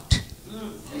Plot.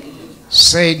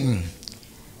 Satan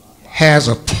has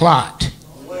a plot.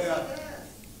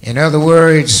 In other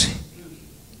words,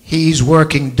 he's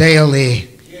working daily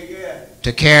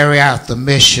to carry out the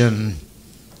mission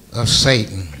of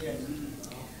Satan.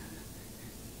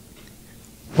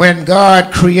 When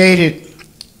God created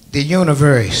the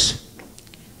universe,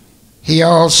 he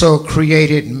also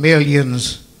created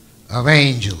millions of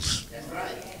angels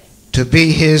to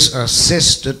be his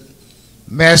assistant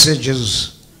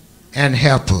messengers and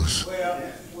helpers.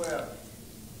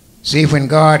 See, when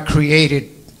God created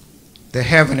the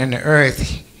heaven and the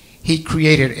earth, he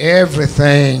created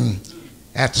everything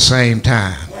at the same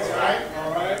time.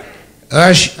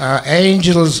 Us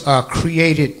angels are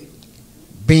created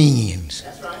beings.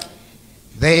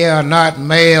 They are not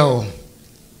male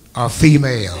or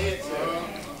female.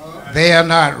 They are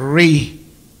not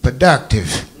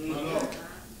reproductive.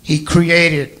 He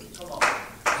created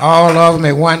all of them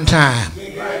at one time.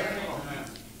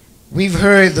 We've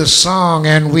heard the song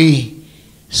and we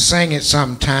sing it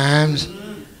sometimes,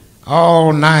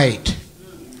 all night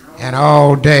and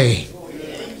all day.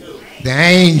 The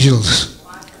angels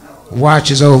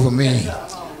watches over me.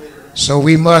 So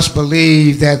we must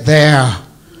believe that there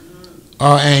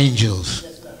are angels.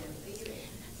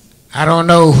 I don't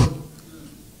know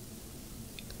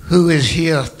who is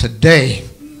here today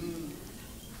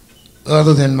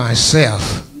other than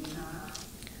myself,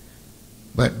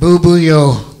 but Boo Boo,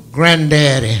 your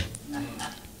granddaddy,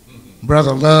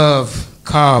 Brother Love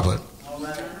Carver,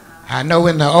 I know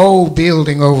in the old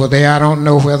building over there, I don't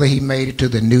know whether he made it to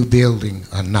the new building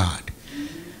or not,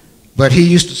 but he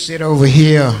used to sit over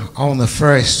here on the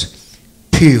first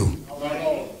pew,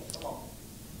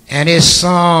 and his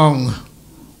song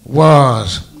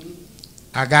was,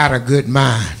 I got a good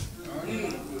mind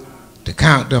to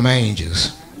count them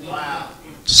angels,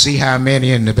 to see how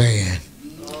many in the band.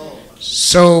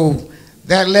 So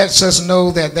that lets us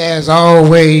know that there's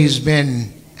always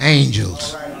been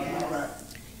angels.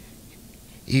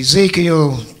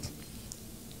 Ezekiel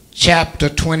chapter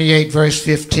 28 verse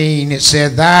 15, it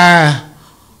said, Thou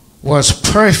was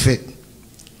perfect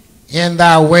in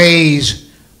thy ways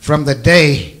from the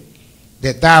day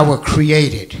that thou were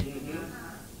created,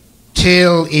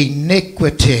 till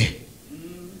iniquity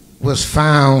was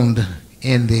found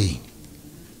in thee.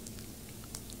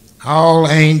 All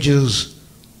angels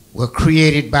were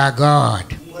created by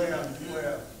God,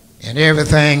 and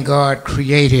everything God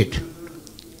created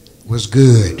was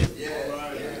good.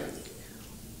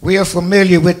 We are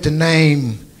familiar with the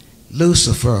name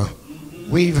Lucifer.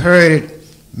 We've heard it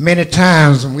many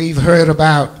times, and we've heard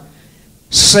about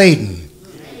Satan.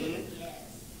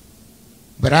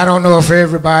 But I don't know if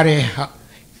everybody,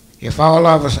 if all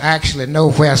of us actually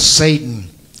know where Satan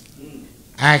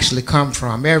actually come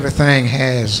from. Everything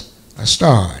has a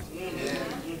start.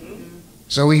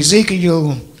 So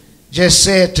Ezekiel just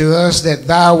said to us that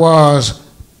thou was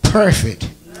perfect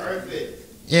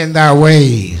in thy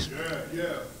ways.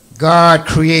 God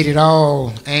created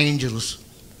all angels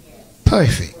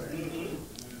perfect.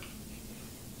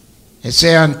 It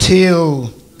said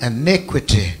until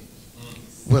iniquity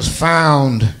was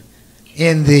found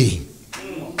in thee.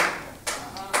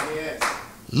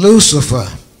 Lucifer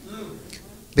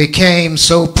became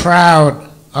so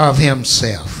proud of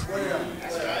himself.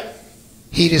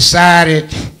 He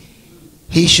decided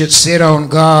he should sit on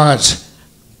God's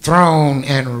throne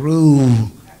and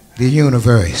rule the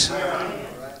universe.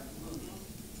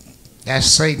 That's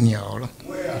Satan, y'all.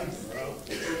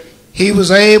 He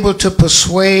was able to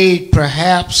persuade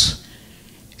perhaps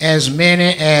as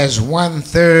many as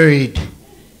 1/3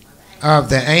 of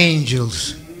the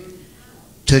angels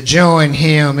to join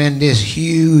him in this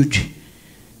huge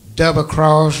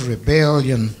double-cross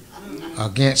rebellion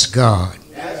against God.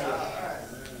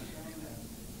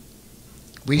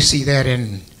 We see that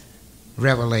in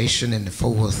Revelation in the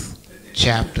 4th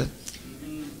chapter.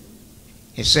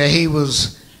 It said he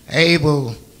was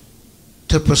able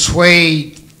to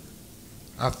persuade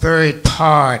 1/3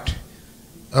 part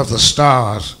of the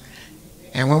stars.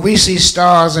 And when we see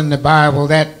stars in the Bible,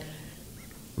 that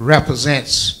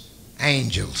represents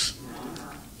angels.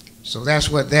 So that's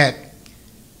what that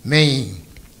means.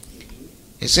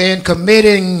 It said in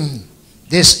committing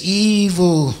this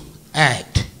evil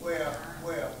act,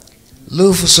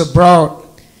 Lucifer brought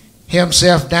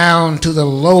himself down to the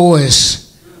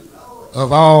lowest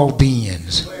of all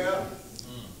beings.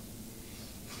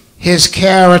 His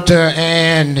character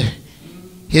and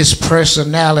his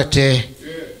personality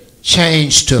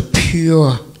changed to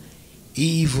pure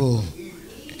evil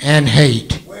and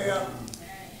hate.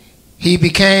 He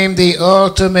became the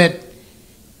ultimate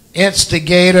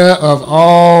instigator of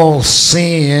all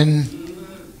sin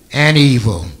and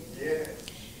evil.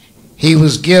 He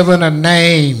was given a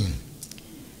name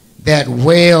that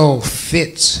well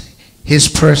fits his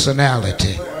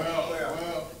personality.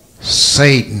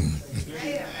 Satan.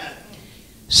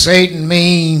 Satan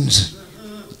means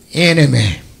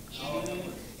enemy,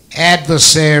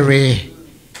 adversary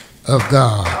of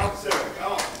God.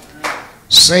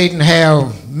 Satan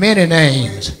has many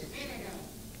names.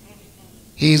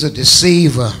 He's a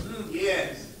deceiver.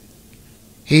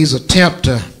 He's a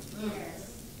tempter,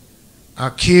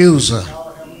 accuser.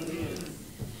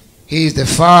 He's the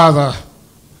father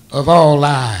of all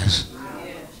lies.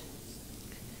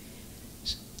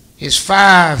 His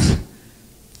 5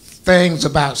 things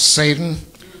about Satan.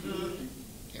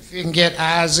 If you can get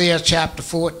Isaiah chapter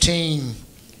 14,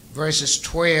 verses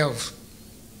 12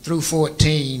 through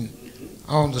 14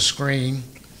 on the screen.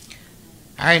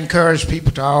 I encourage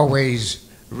people to always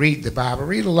read the Bible.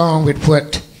 Read along with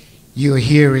what you're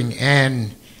hearing,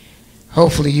 and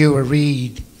hopefully you will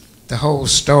read the whole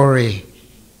story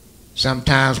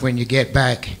sometimes when you get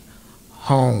back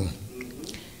home.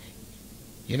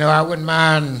 You know, I wouldn't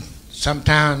mind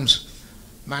sometimes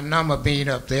my number being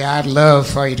up there. I'd love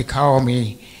for you to call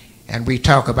me and we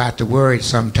talk about the word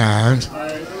sometimes.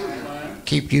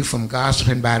 Keep you from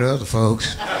gossiping about other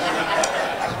folks.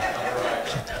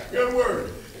 Good word.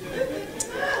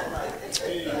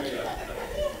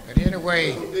 But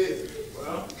anyway,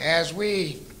 as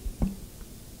we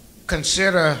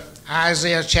consider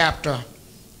Isaiah chapter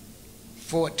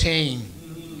 14,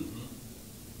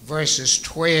 verses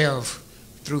 12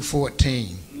 through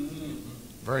 14.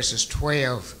 Verses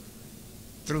 12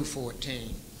 through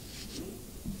 14.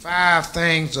 5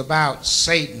 things about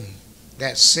Satan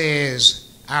that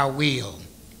says, I will.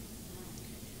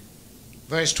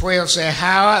 Verse 12 says,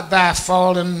 how art thou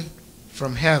fallen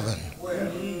from heaven,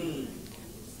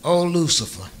 O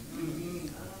Lucifer,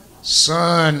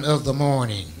 son of the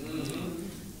morning?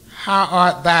 How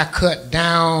art thou cut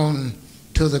down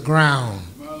to the ground,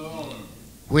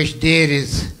 which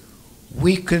didst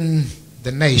weaken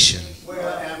the nation?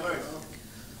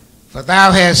 For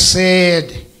thou hast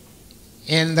said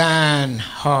in thine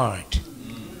heart.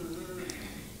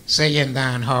 Say in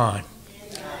thine heart.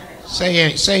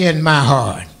 Say in my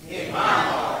heart. In my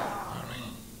heart. All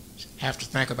right. Have to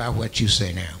think about what you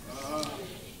say now.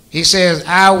 He says,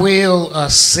 I will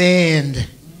ascend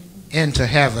into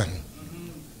heaven.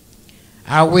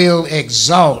 I will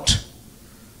exalt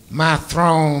my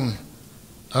throne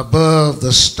above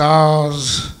the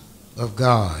stars of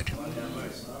God.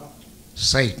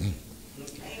 Satan.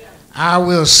 I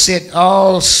will sit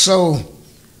also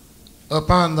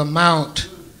upon the mount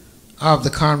of the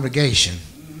congregation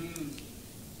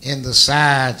in the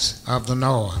sides of the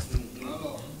north.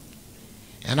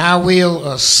 And I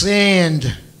will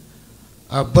ascend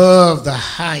above the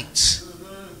heights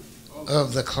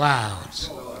of the clouds.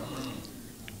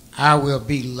 I will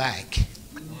be like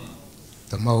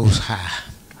the Most High.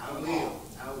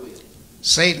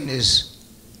 Satan is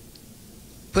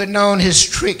putting on his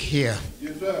trick here.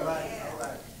 Yes, sir.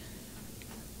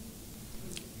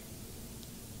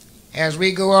 As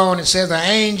we go on, it says the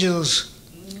angels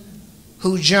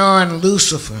who joined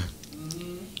Lucifer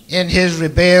in his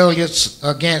rebellion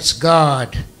against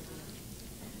God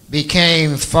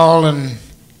became fallen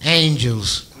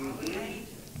angels,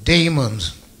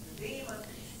 demons,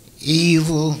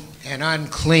 evil and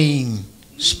unclean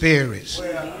spirits.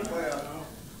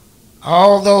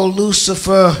 Although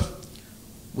Lucifer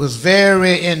was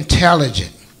very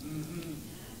intelligent,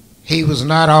 he was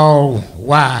not all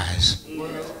wise.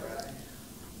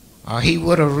 He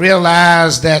would have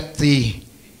realized that the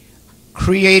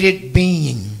created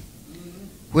being,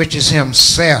 which is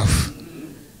himself,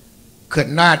 could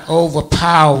not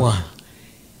overpower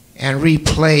and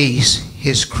replace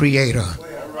his creator,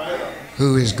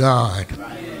 who is God.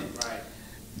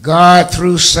 God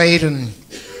threw Satan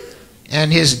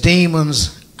and his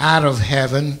demons out of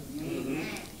heaven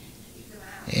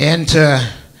into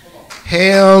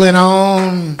hell and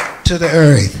on to the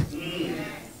earth.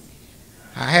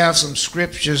 I have some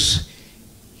scriptures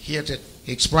here to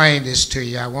explain this to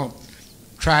you. I won't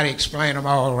try to explain them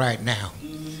all right now.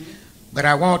 But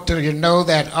I want you to know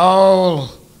that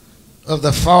all of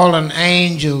the fallen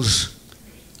angels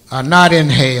are not in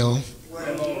hell.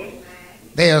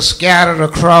 They are scattered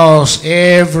across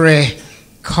every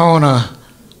corner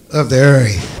of the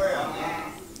earth.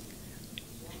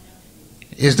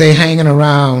 Is they hanging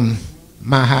around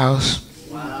my house?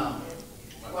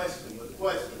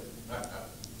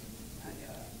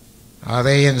 Are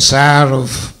they inside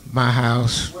of my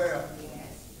house?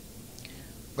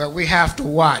 But we have to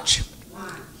watch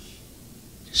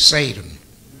Satan.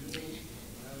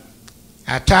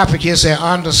 Our topic is to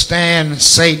understand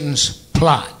Satan's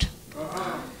plot.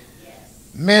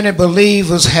 Many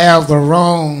believers have the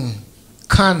wrong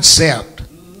concept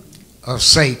of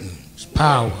Satan's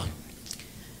power.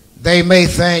 They may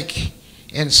think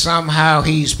and somehow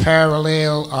he's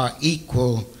parallel or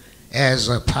equal as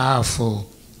a powerful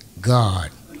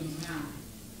God.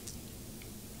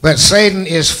 But Satan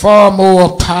is far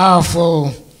more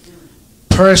powerful,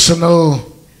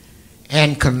 personal,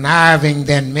 and conniving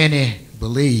than many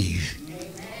believe.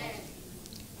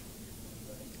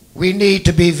 We need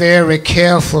to be very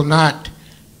careful not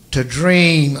to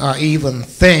dream or even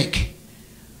think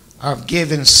of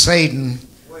giving Satan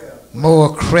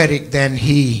more credit than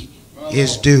he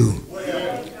is due.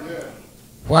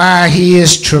 While he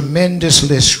is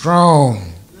tremendously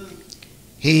strong,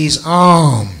 he's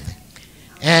armed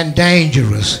and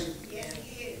dangerous.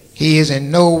 He is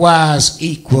in no wise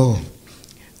equal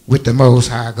with the Most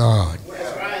High God.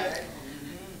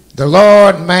 The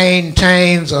Lord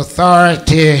maintains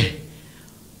authority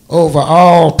over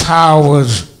all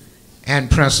powers and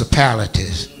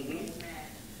principalities.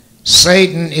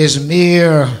 Satan is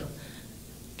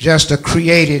just a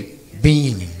created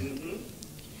being.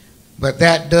 But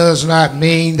that does not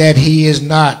mean that he is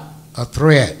not a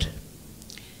threat.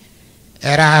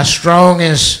 At our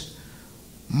strongest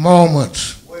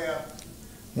moments,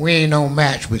 we ain't no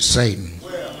match with Satan.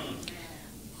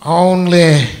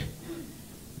 Only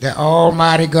the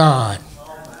Almighty God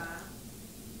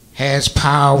has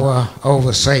power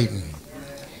over Satan.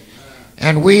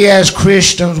 And we as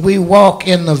Christians, we walk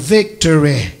in the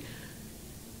victory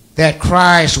that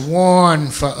Christ won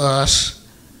for us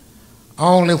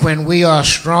only when we are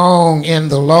strong in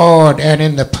the Lord and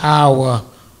in the power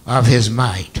of his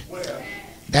might.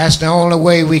 That's the only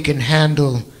way we can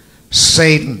handle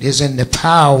Satan, is in the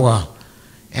power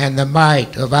and the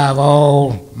might of our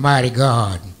Almighty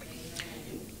God.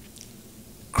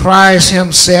 Christ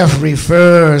himself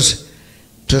refers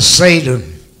to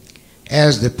Satan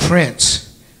as the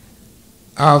prince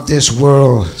of this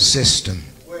world system.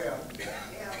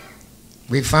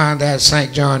 We find that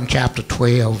St. John chapter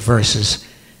 12 verses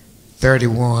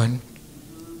 31,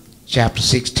 chapter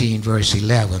 16 verse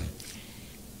 11.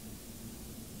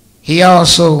 He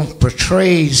also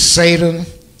portrays Satan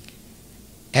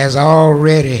as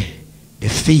already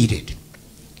defeated.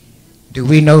 Do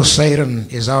we know Satan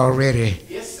is already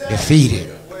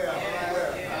defeated?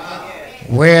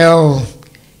 Well,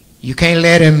 you can't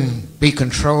let him be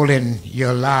controlling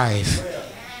your life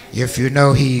if you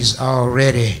know he's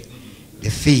already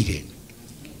defeated.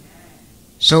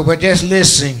 So, but just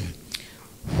listen.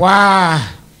 Why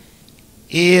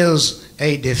is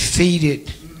a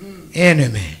defeated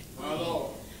enemy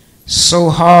so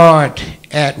hard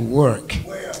at work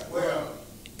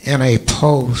in a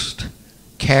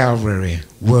post-Calvary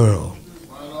world?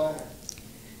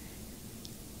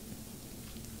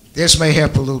 This may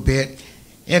help a little bit.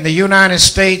 In the United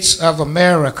States of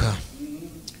America,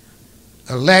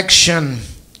 election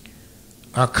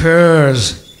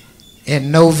occurs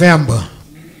in November,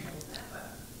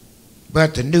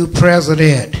 but the new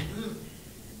president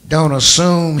don't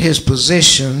assume his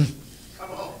position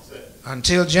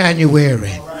until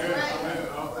January.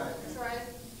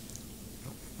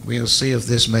 We'll see if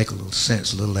this makes a little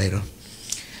sense a little later.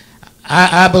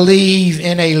 I believe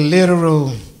in a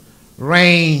literal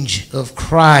range of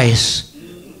Christ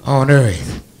on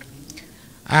earth.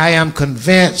 I am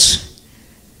convinced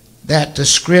that the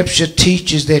scripture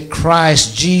teaches that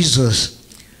Christ Jesus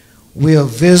will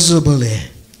visibly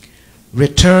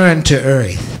return to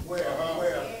earth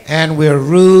and will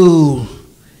rule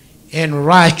in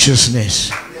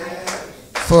righteousness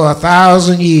for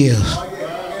 1,000 years.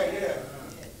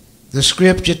 The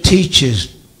scripture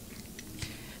teaches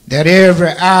that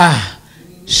every eye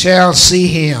shall see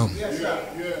him.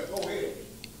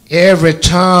 Every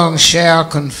tongue shall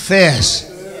confess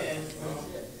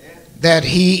that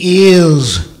he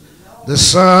is the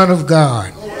Son of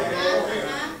God.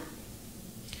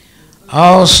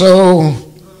 Also,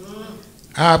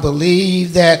 I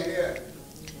believe that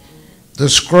the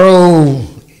scroll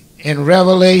in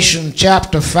Revelation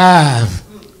chapter 5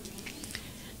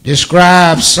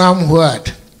 describes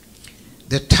somewhat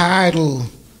the title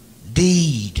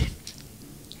deed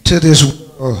to this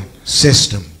world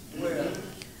system.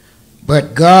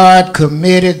 But God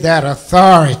committed that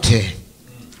authority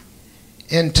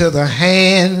into the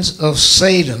hands of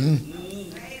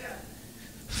Satan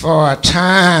for a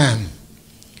time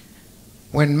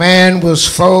when man was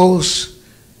forced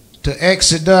to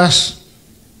Exodus,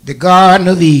 the Garden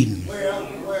of Eden.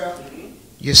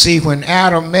 You see, when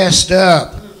Adam messed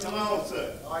up,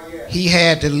 he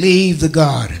had to leave the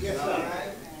garden.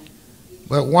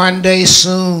 But one day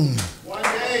soon,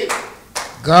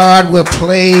 God will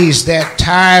place that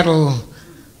title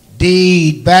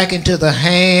deed back into the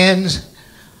hands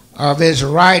of his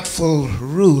rightful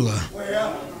ruler.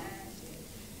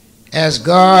 As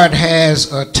God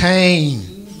has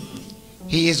attained,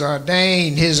 he has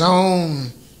ordained his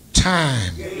own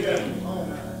time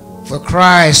for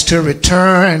Christ to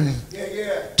return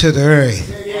to the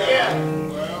earth.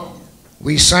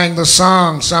 We sang the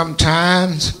song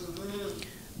sometimes,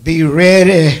 be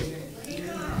ready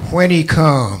when he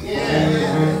comes.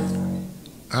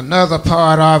 Another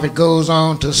part of it goes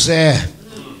on to say,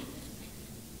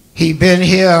 he been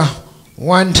here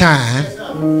one time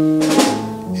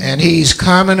and he's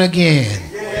coming again.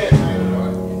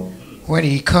 When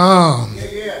he comes,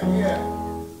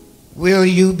 will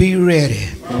you be ready?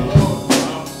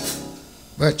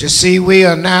 But you see, we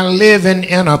are now living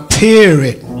in a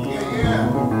period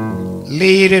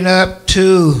leading up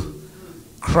to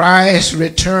Christ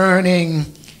returning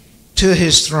to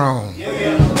his throne.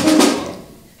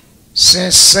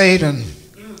 Since Satan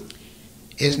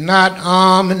is not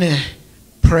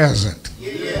omnipresent,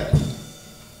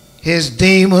 his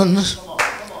demons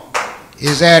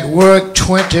is at work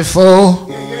 24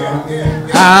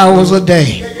 hours a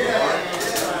day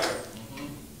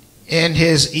in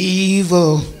his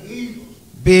evil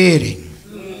bidding.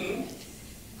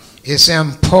 It's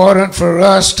important for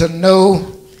us to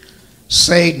know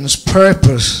Satan's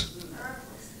purpose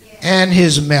and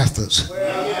his methods.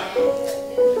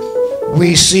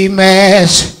 We see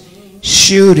mass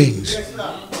shootings,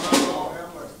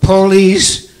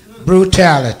 police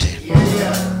brutality,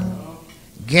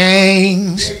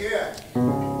 gangs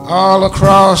all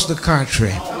across the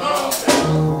country.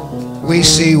 We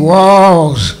see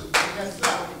wars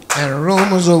and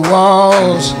rumors of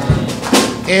wars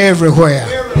everywhere.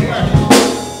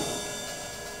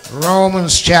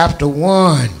 Romans chapter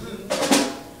 1,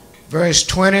 verse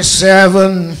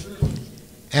 27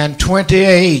 and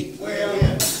 28.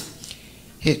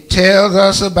 It tells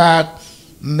us about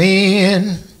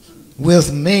men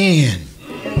with men,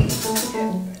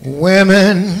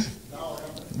 women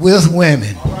with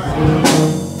women.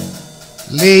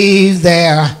 Leave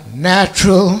their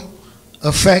natural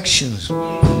affections,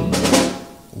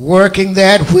 working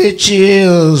that which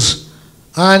is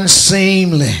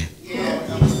unseemly,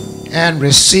 and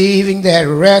receiving that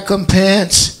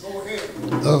recompense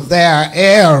of their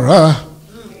error,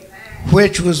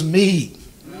 which was meet.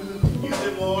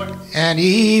 And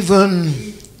even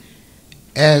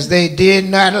as they did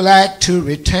not like to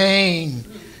retain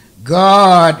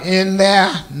God in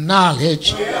their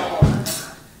knowledge,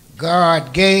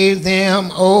 God gave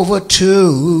them over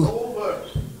to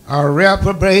a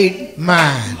reprobate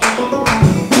mind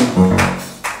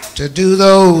to do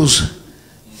those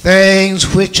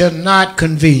things which are not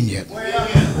convenient.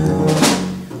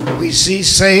 We see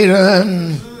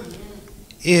Satan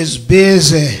is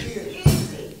busy.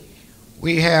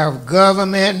 We have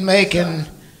government making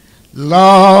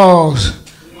laws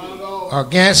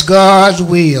against God's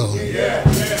will.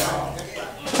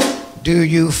 Do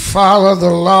you follow the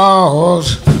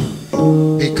laws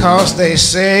because they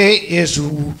say it's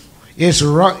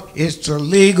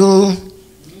illegal,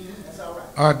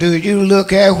 or do you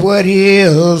look at what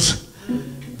is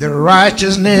the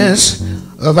righteousness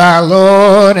of our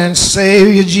Lord and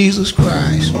Savior Jesus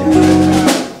Christ?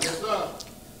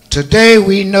 Today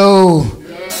we know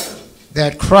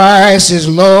that Christ is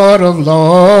Lord of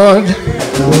lords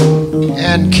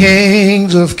and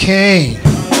Kings of kings.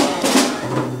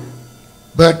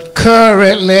 But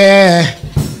currently,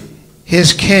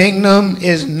 his kingdom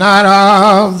is not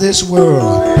of this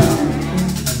world.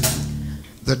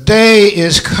 The day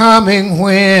is coming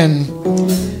when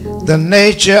the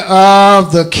nature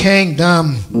of the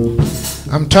kingdom,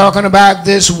 I'm talking about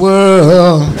this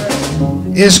world,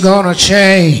 is going to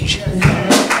change.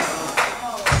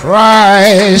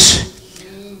 Christ,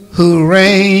 who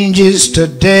reigns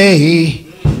today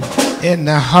in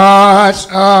the hearts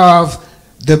of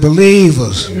the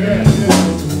believers,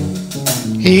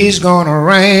 he's going to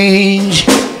reign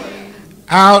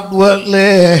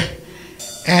outwardly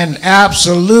and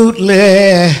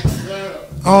absolutely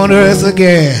on earth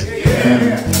again.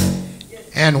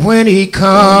 And when he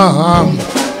comes,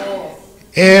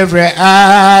 every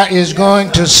eye is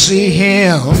going to see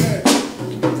him.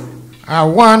 I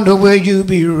wonder, will you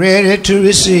be ready to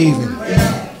receive him?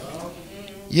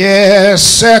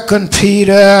 Yes, 2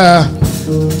 Peter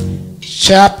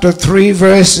chapter 3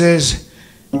 verses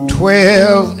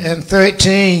 12 and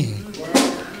 13.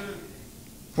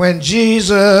 When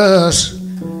Jesus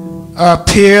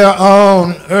appear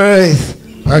on earth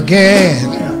again,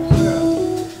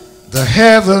 the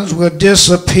heavens will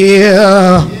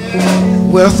disappear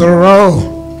with a roar.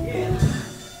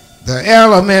 The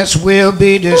elements will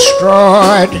be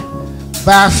destroyed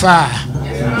by fire,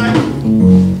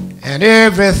 and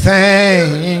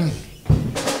everything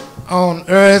on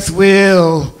earth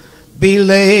will be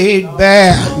laid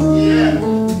bare.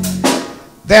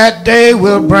 That day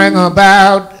will bring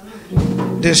about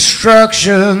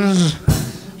destructions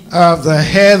of the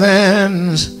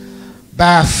heavens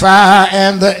by fire,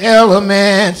 and the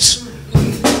elements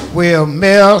will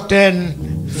melt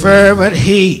in fervent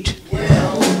heat.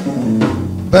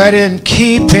 But in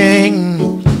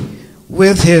keeping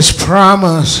with his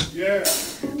promise,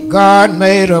 God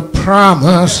made a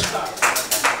promise,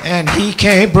 and he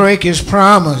can't break his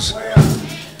promise.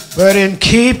 But in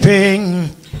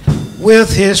keeping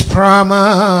with his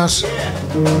promise,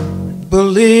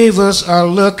 believers are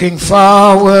looking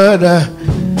forward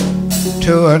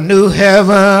to a new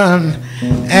heaven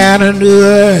and a new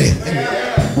earth,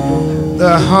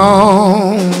 the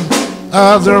home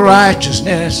of the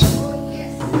righteousness,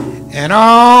 and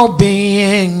all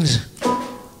beings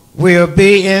will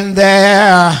be in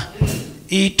their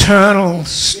eternal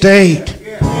state.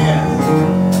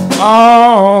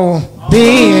 All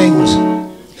beings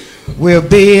will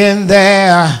be in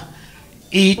their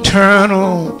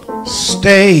eternal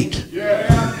state.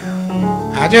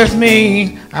 I just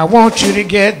mean, I want you to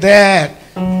get that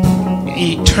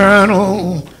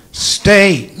eternal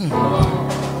state.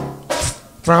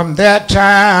 From that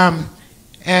time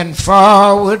and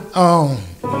forward on,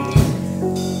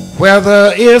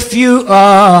 whether if you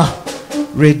are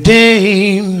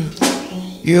redeemed,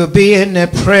 you'll be in the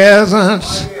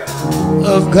presence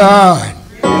of God.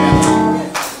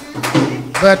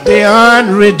 But the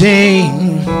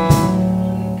unredeemed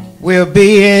will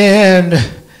be in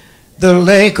the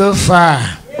lake of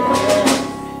fire.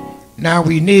 Now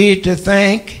we need to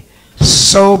think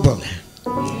soberly,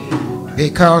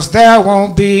 because there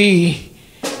won't be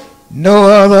no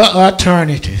other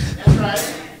alternative.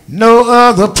 No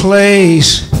other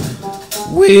place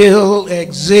will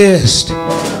exist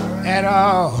at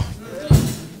all.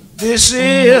 This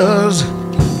is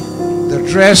the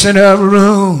dressing up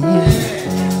room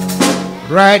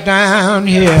right down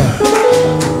here.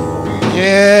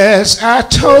 Yes, I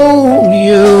told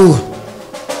you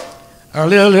a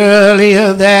little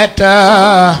earlier that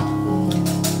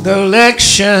the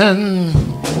election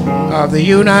of the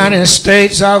United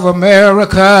States of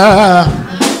America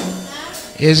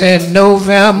is in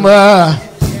November,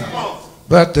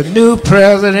 but the new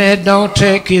president don't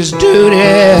take his duty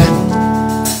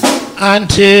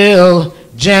until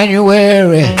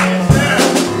January.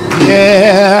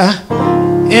 Yeah,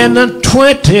 in the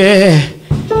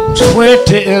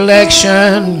 2020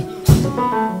 election,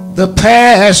 the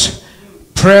past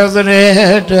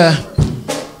president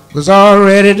was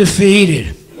already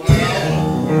defeated,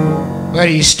 but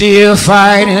he's still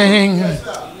fighting,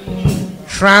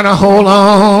 trying to hold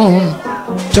on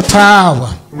to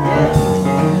power.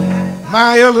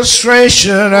 My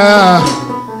illustration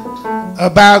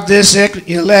about this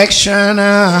election,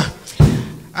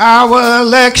 our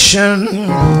election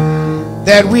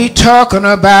that we talking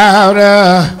about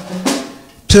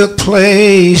took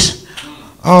place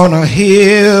on a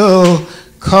hill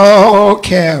called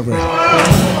Calvary.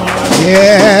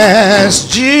 Yes,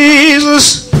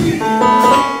 Jesus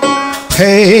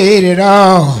paid it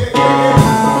all.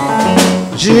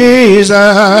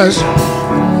 Jesus,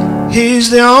 he's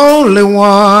the only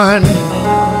one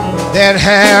that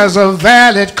has a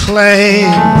valid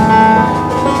claim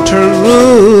to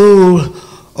rule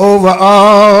over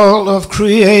all of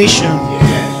creation.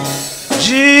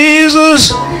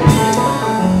 Jesus,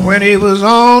 when he was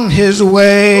on his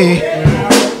way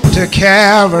to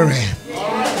Calvary,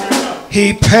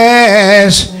 he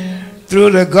passed through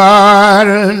the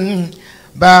garden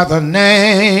by the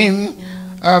name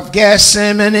of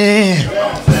Gethsemane.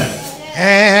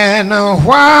 And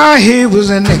while he was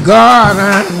in the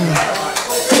garden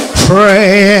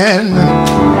praying,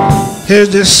 his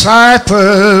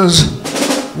disciples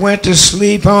went to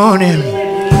sleep on him.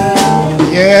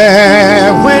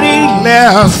 Yeah, when he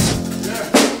left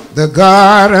the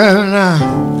garden,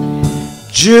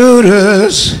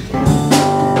 Judas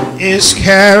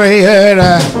Iscariot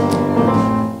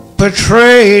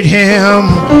betrayed him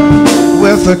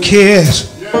with a kiss.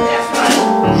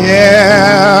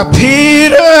 Yeah,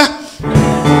 Peter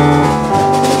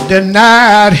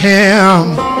denied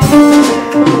him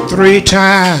 3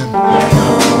 times.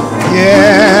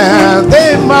 Yeah,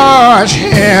 they marched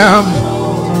him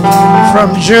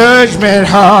from Judgment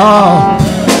Hall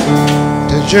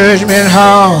to Judgment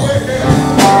Hall.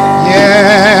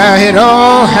 Yeah, it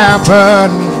all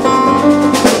happened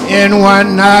in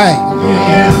one night.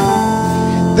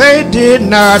 They did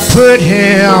not put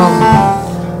him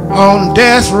on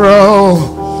death row.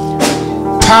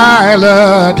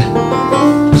 Pilate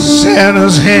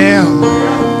sentenced him.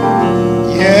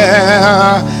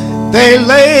 Yeah, they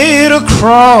laid a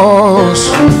cross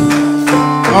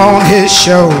on his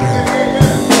shoulder.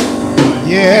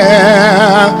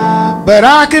 Yeah, but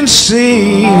I can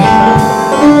see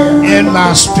in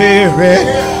my spirit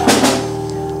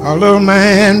a little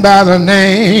man by the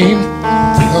name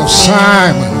of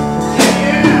Simon.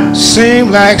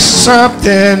 Seemed like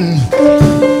something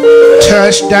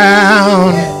touched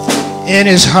down in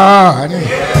his heart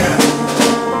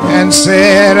and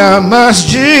said, must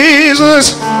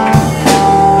Jesus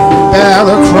bear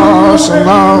the cross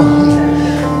alone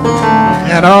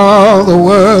and all the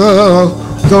world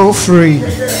go free?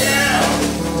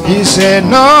 He said,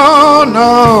 no,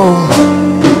 no,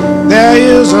 there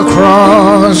is a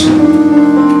cross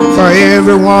for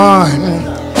everyone,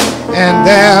 and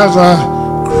there's a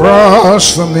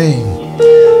cross for me.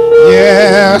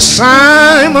 Yeah,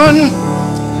 Simon,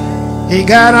 he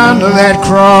got under that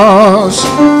cross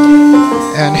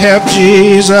and helped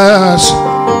Jesus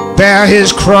bear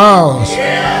his cross.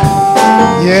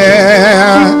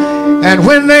 Yeah, and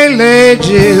when they laid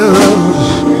Jesus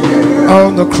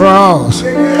on the cross,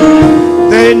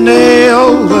 they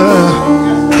nailed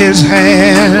his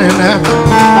hand.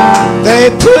 They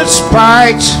put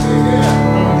spikes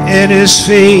in his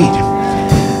feet.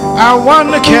 I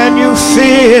wonder, can you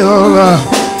feel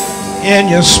in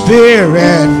your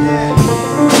spirit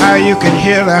how you can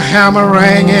hear the hammer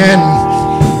ringing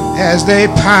as they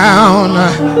pound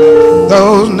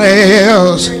those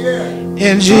nails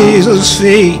in Jesus'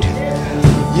 feet?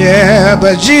 Yeah,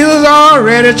 but Jesus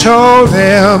already told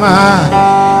them,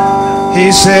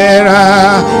 he said,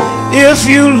 if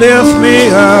you lift me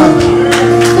up,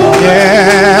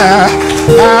 yeah,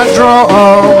 I draw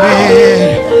all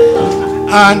men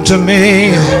unto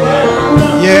me.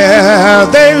 Yeah,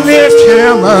 they lift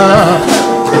him up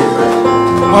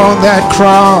on that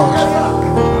cross.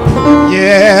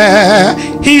 Yeah,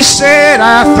 he said,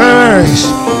 I thirst,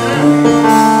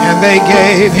 and they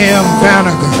gave him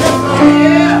vinegar.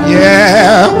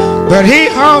 Yeah, but he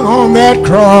hung on that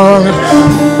cross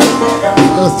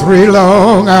for 3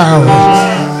 long hours.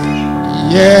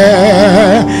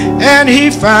 Yeah, and he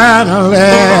finally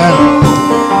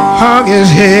hung his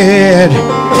head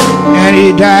and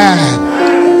he died.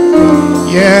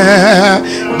 Yeah,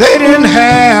 they didn't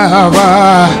have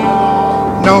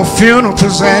no funeral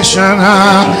procession,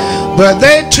 but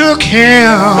they took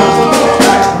him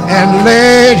and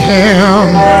laid him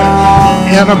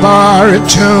in a borrowed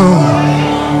tomb.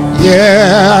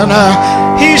 Yeah, and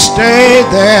he stayed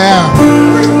there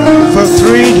for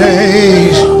 3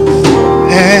 days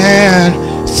and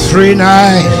 3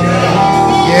 nights.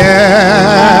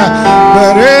 Yeah,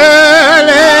 but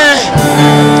early,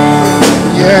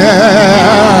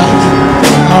 yeah,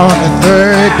 on the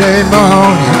 3rd day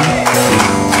morning,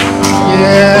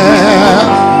 yeah,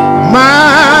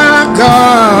 my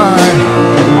God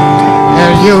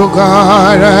and your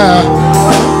God,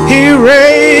 he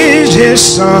raised his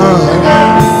son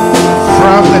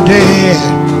from the dead.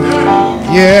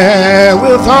 Yeah,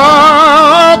 with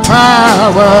all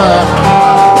power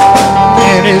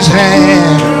in his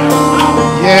hand.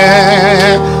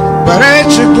 Yeah, but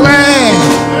ain't you glad,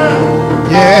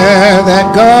 yeah,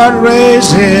 that God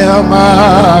raised him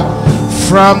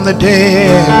from the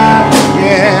dead?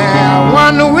 Yeah, I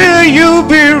wonder, will you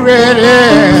be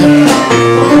ready,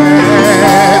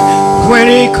 yeah, when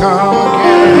he come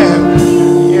again?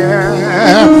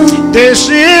 Yeah, this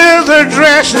is the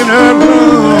dressing room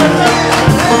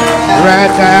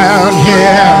right down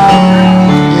here.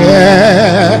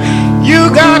 Yeah, you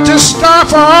got to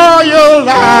stop all your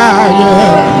lying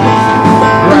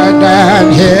right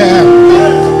down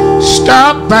here.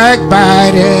 Stop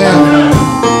backbiting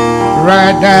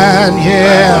right down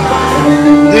here.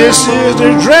 This is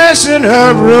the dressing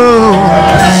room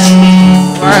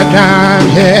right down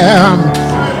here.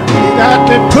 You got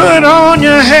to put on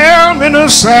your helmet of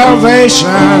salvation.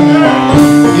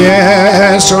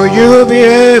 Yeah, so you'll be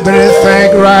able to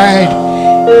think right.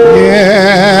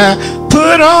 Yeah,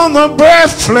 put on the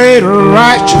breastplate of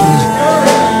righteousness,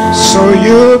 so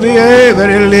you'll be able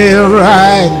to live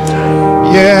right.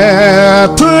 Yeah,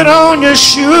 put on your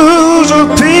shoes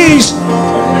of peace.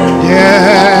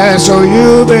 Yeah, so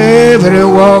you'll be able to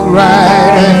walk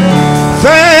right.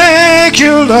 Thank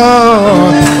you,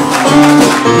 Lord.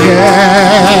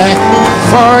 Yeah,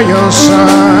 for your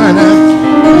son.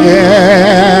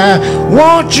 Yeah,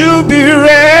 won't you be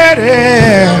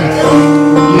ready?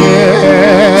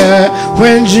 Yeah,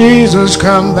 when Jesus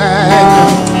come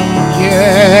back.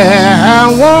 Yeah, I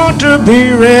want to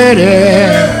be ready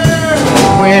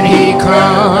when he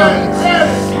comes.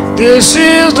 This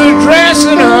is the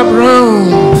dressing up room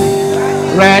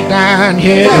right down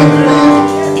here.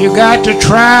 You got to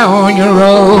try on your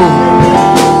robe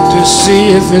to see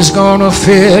if it's gonna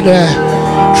fit.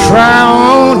 Try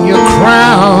on your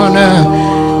crown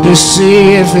to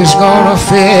see if it's gonna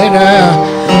fit.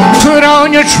 Put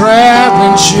on your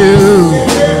traveling shoes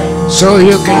so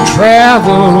you can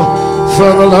travel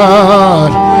for the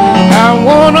Lord. I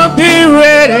wanna be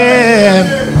ready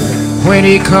when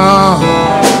he comes.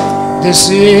 This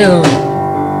is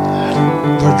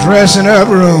the dressing up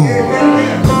room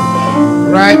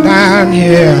right down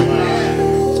here.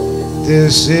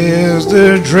 This is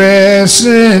the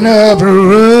dressing up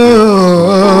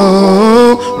room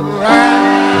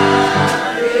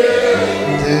right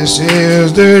here. This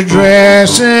is the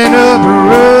dressing up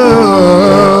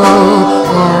room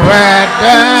right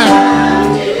down.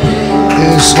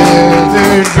 This is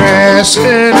the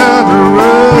dressing up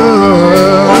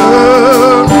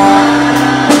room.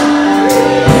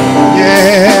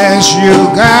 Yes, you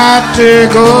got to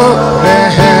go to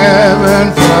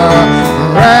heaven for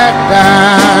right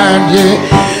down here.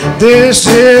 This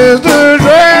is the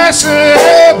dressing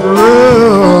up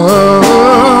room,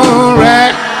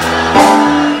 right?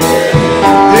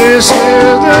 This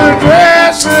is the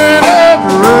dressing up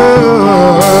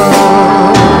room.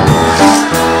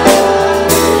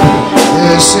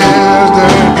 This is the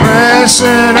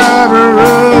dressing up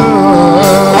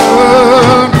room.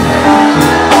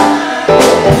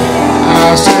 I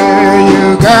say you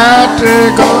got to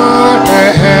go to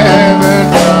heaven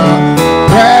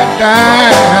right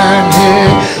down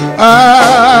here.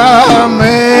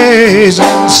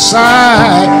 Amazing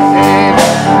sight.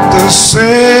 The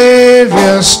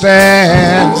Savior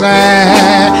stands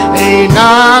and he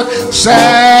knocks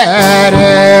at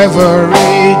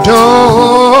every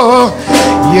door.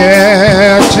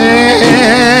 Yeah,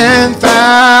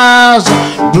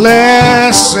 10,000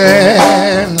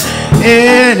 blessings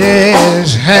in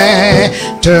his hand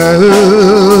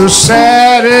to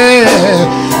satisfy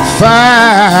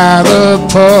the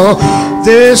poor.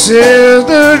 This is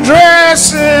the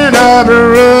dressing of the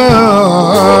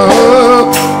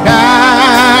room.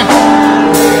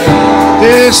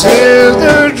 This is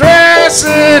the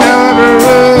dressing of the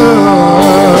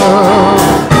room.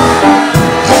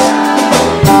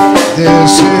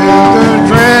 This is the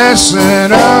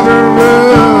dressing of the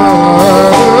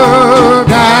room.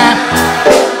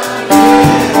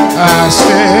 I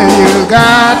say you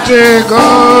got to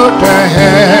go to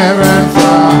heaven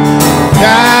from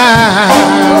down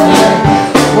here.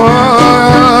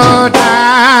 Oh,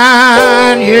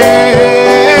 down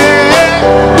here.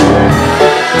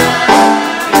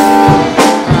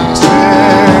 I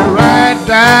say right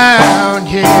down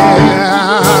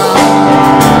here.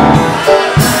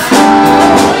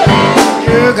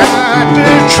 You got to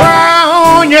try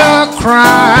on your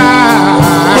crown.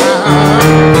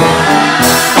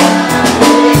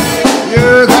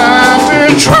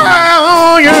 Try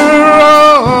on your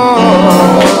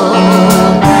own.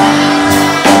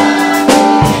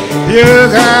 You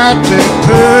got to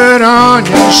put on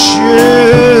your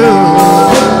shoes.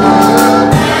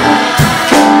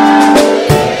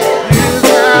 You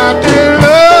got to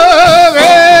love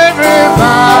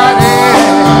everybody.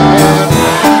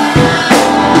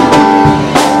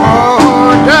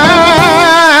 Oh,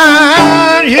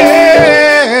 down here.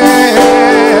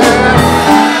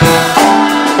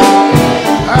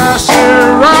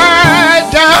 Right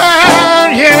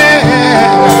down here,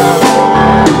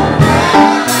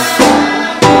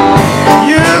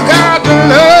 you got to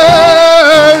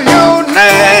love your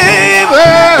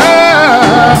neighbor.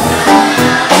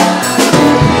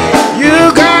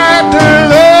 You got to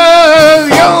love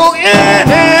your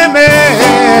enemy.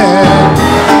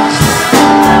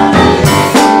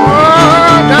 Oh,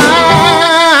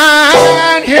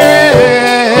 down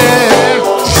here.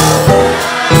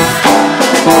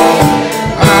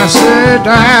 I sit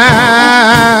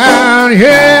down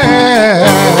here.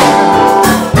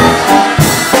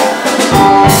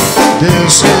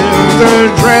 This is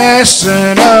the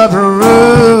dressing of a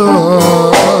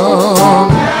room.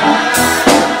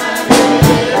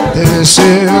 This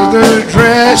is the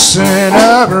dressing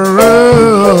of a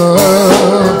room.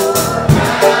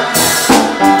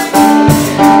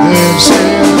 This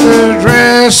is the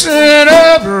dressing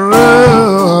of a room.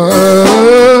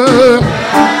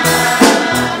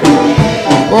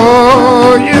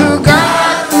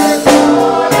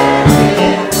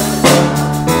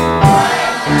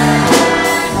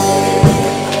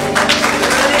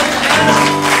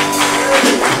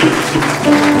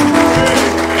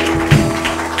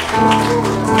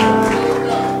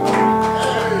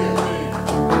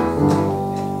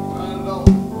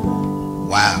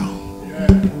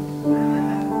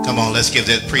 let's give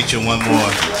that preacher one more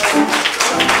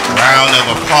round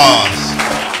of applause.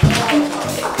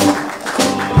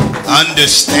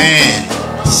 Understand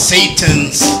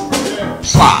Satan's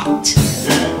plot.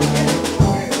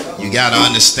 You got to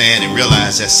understand and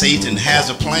realize that Satan has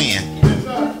a plan.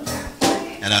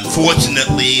 And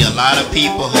unfortunately, a lot of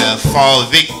people have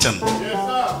fallen victim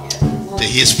to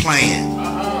his plan.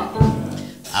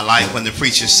 I like when the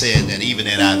preacher said that even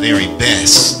at our very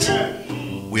best,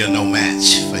 we are no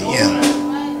match for him.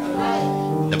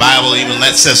 The Bible even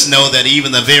lets us know that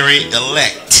even the very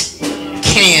elect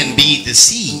can be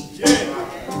deceived.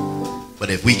 But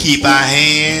if we keep our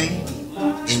hand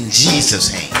in Jesus'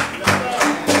 hand,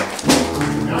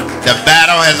 the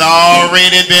battle has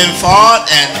already been fought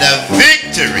and the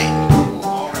victory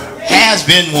has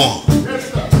been won.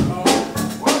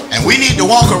 And we need to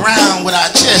walk around with our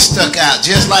chest stuck out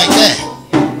just like that.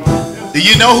 Do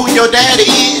you know who your daddy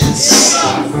is?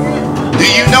 Do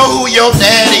you know who your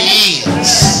daddy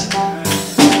is?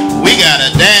 We got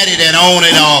a daddy that owns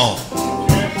it all.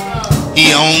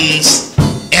 He owns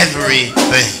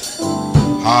everything.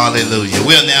 Hallelujah.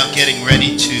 We're now getting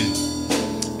ready to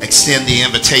extend the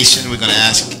invitation. We're going to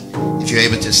ask if you're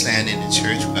able to stand in the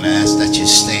church. We're going to ask that you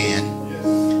stand.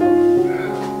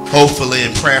 Hopefully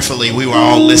and prayerfully we were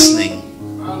all listening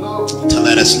to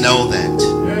let us know that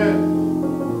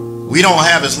we don't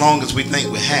have as long as we think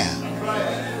we have.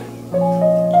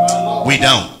 We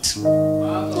don't.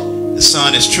 The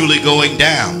sun is truly going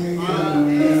down.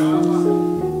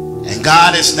 And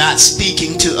God is not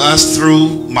speaking to us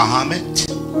through Muhammad.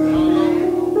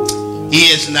 He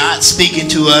is not speaking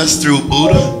to us through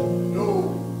Buddha.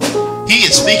 He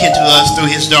is speaking to us through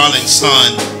his darling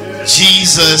son,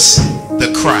 Jesus the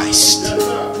Christ,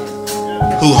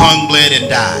 who hung, bled, and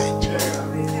died,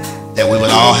 that we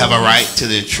would all have a right to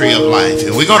the tree of life.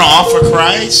 And we're going to offer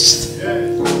Christ.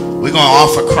 We're going to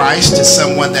offer Christ to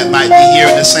someone that might be here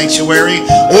in the sanctuary,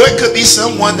 or it could be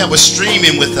someone that was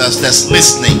streaming with us that's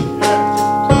listening,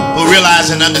 who realize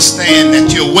and understand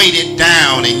that you're weighted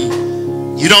down and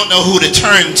you don't know who to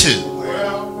turn to.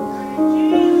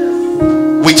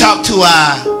 We talk to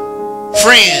our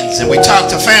friends and we talk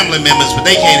to family members, but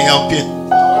they can't help you.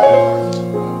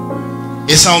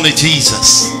 It's only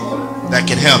Jesus that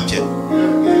can help you.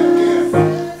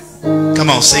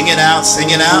 Come on, sing it out, sing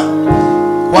it out.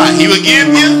 Why? He will give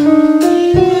you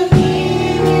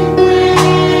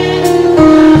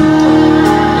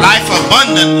life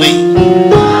abundantly.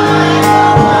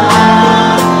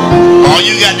 All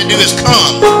you got to do is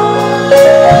come.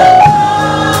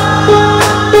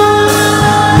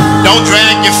 Don't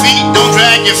drag your feet. Don't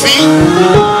drag your feet.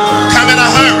 Come in a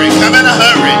hurry. Come in a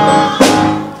hurry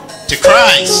to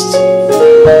Christ.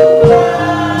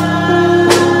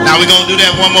 Now we're going to do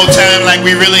that one more time like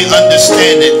we really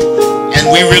understand it and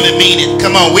we really mean it.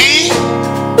 Come on. We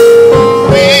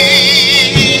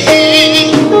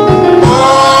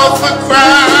offer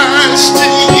Christ to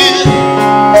you.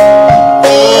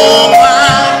 Oh,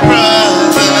 my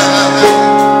brother.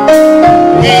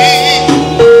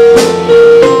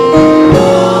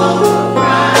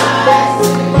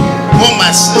 Oh,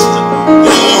 my sister.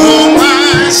 Oh,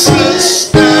 my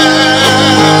sister.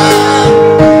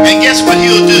 And guess what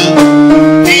he'll do?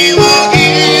 He will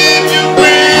give you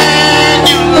brand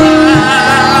new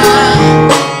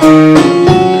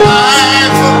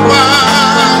life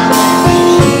abundant.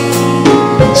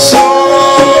 So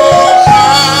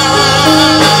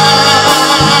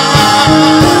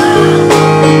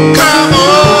come on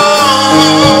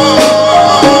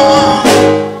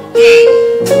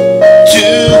to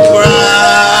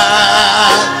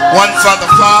Christ. One for the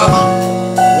Father,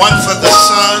 one for the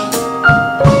Son.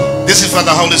 This is for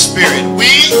the Holy Spirit. We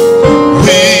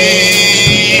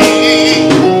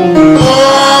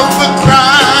offer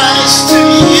Christ to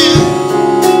you.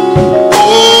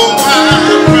 Oh, my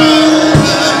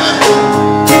brother.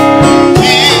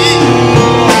 We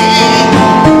offer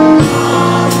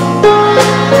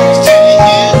to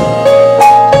you.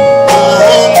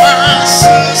 Oh, my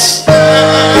sister.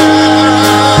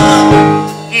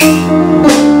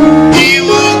 He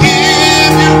will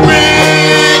give you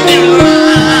brand new life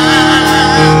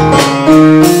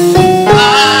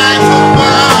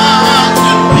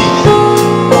abundantly.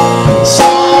 So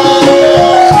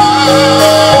come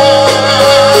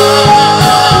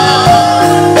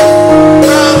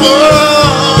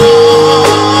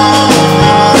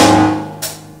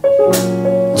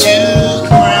on to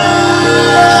Christ.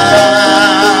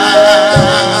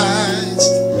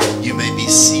 You may be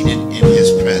seated in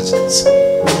his presence.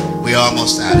 We're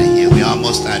almost out of here. We're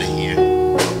almost out of here.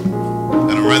 I'm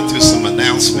going to run through some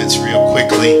announcements real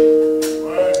quickly.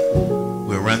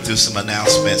 We'll run through through some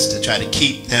announcements to try to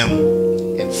keep them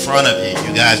in front of you.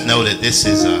 You guys know that this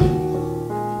is a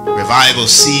revival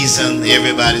season.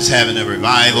 Everybody's having a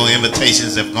revival.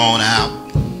 Invitations have gone out.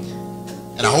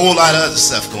 And a whole lot of other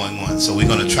stuff going on. So we're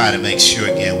going to try to make sure,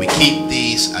 again, we keep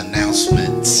these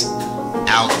announcements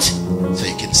out so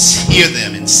you can hear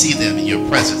them and see them in your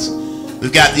presence.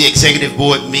 We've got the executive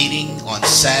board meeting on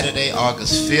Saturday,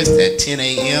 August 5th at 10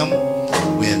 a.m.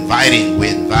 We're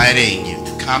inviting you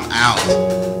to come out,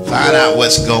 find out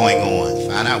what's going on.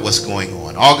 Find out what's going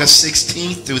on. August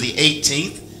 16th through the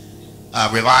 18th,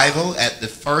 revival at the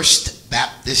First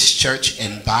Baptist Church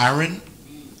in Byron,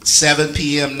 7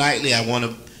 p.m. nightly. I want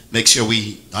to make sure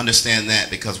we understand that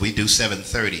because we do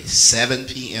 7:30, 7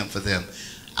 p.m. for them.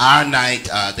 Our night,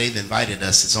 they've invited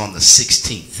us, it's on the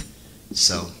 16th.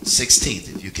 So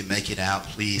 16th, if you can make it out,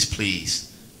 please,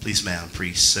 please, please, ma'am,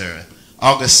 please, sir.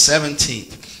 August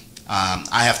 17th,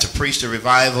 I have to preach the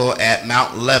revival at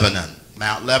Mount Lebanon,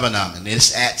 and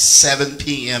it's at 7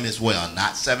 p.m. as well,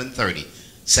 not 7:30,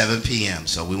 7 p.m.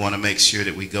 So we want to make sure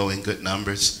that we go in good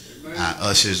numbers.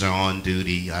 Ushers are on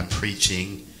duty. I'm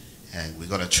preaching, and we're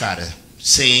going to try to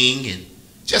sing and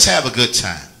just have a good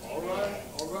time. All right,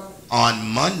 all right. On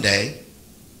Monday,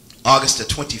 August the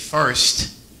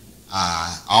 21st,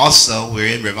 also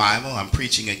we're in revival. I'm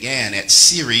preaching again at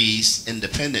Ceres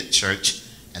Independent Church,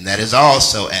 and that is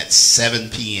also at 7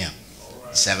 p.m.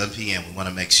 Right. 7 p.m. We want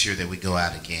to make sure that we go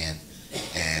out again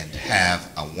and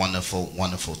have a wonderful,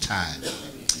 wonderful time.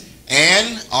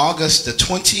 And August the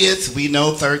 20th, we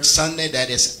know third Sunday, that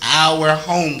is our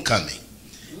homecoming.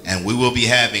 And we will be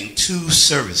having 2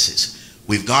 services.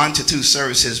 We've gone to 2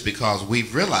 services because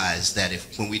we've realized that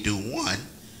when we do one,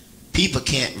 people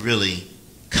can't really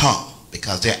come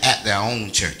because they're at their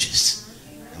own churches.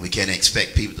 And we can't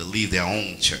expect people to leave their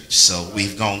own church. So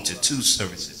we've gone to 2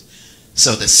 services.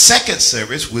 So the second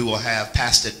service, we will have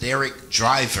Pastor Derek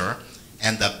Driver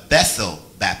and the Bethel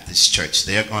Baptist Church.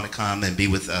 They're going to come and be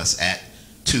with us at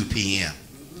 2 p.m.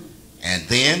 And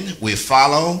then we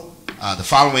follow the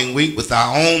following week with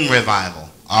our own revival,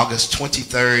 August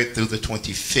 23rd through the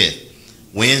 25th,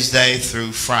 Wednesday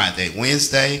through Friday.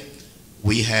 Wednesday,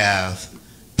 we have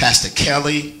Pastor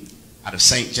Kelly out of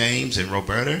St. James and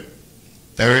Roberta.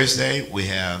 Thursday, we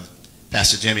have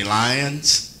Pastor Jimmy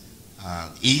Lyons,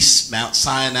 East Mount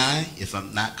Sinai, if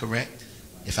I'm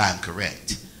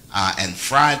correct. And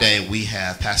Friday, we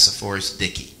have Pastor Forrest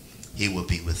Dickey. He will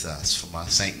be with us from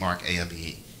St. Mark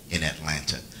AME in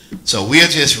Atlanta. So we're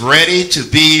just ready to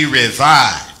be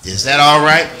revived. Is that all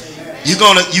right?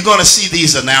 You're gonna see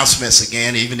these announcements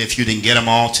again, even if you didn't get them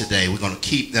all today. We're going to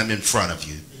keep them in front of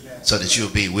you so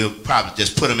that we'll probably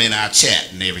just put them in our chat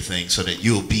and everything so that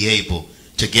you'll be able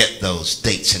to get those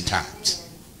dates and times.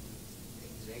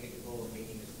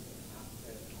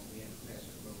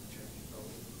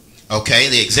 Okay,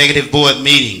 the executive board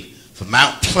meeting for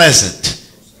Mount Pleasant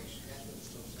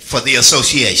for the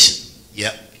association.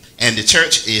 Yep. And the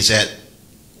church is at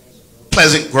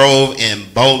Pleasant Grove in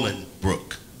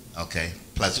Bolingbrook. Okay,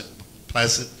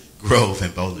 Pleasant Grove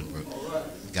in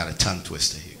Bolingbrook. Got a tongue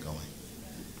twister here going.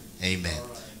 Amen.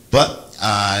 But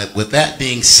with that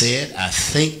being said, I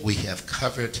think we have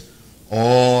covered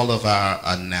all of our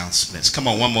announcements. Come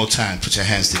on, one more time. Put your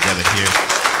hands together here.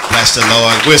 Bless the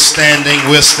Lord. We're standing,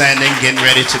 getting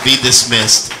ready to be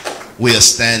dismissed. We are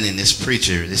standing. This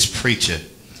preacher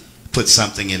put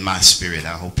something in my spirit.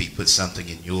 I hope he put something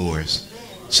in yours.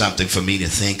 Something for me to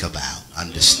think about.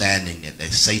 Understanding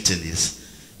that Satan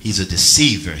he's a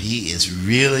deceiver. He is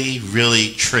really,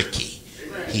 really tricky.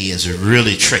 He is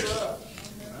really tricky.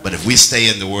 But if we stay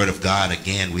in the Word of God,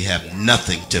 again, we have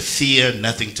nothing to fear,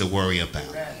 nothing to worry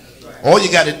about. All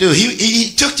you got to do,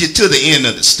 he took you to the end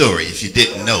of the story if you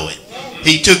didn't know it.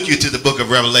 He took you to the book of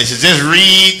Revelation. Just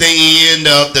read the end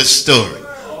of the story.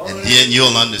 And then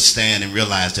you'll understand and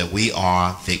realize that we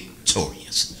are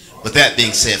victorious. With that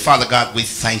being said, Father God, we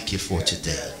thank you for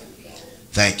today.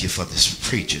 Thank you for this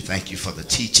preacher. Thank you for the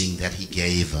teaching that he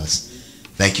gave us.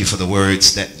 Thank you for the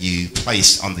words that you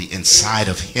placed on the inside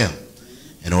of him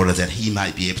in order that he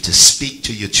might be able to speak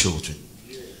to your children.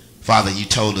 Father, you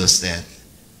told us that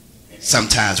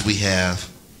sometimes we have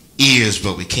ears,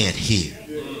 but we can't hear.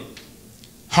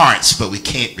 Hearts, but we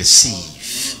can't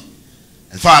receive.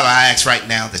 And Father, I ask right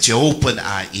now that you open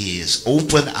our ears,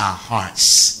 open our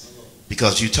hearts,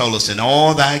 because you told us in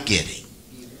all thy getting,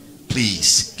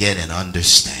 please get an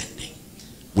understanding.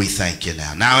 We thank you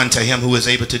now. Now unto him who is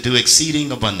able to do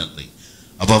exceeding abundantly,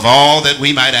 above all that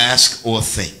we might ask or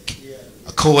think,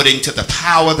 according to the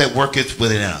power that worketh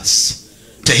within us.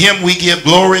 To him we give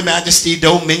glory, majesty,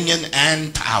 dominion,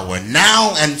 and power,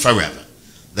 now and forever.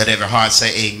 Let every heart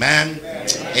say amen.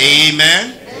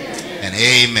 Amen. Amen. and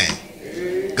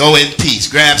amen. Go in peace.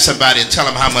 Grab somebody and tell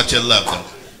them how much you love them.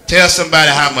 Tell somebody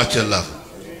how much you love them.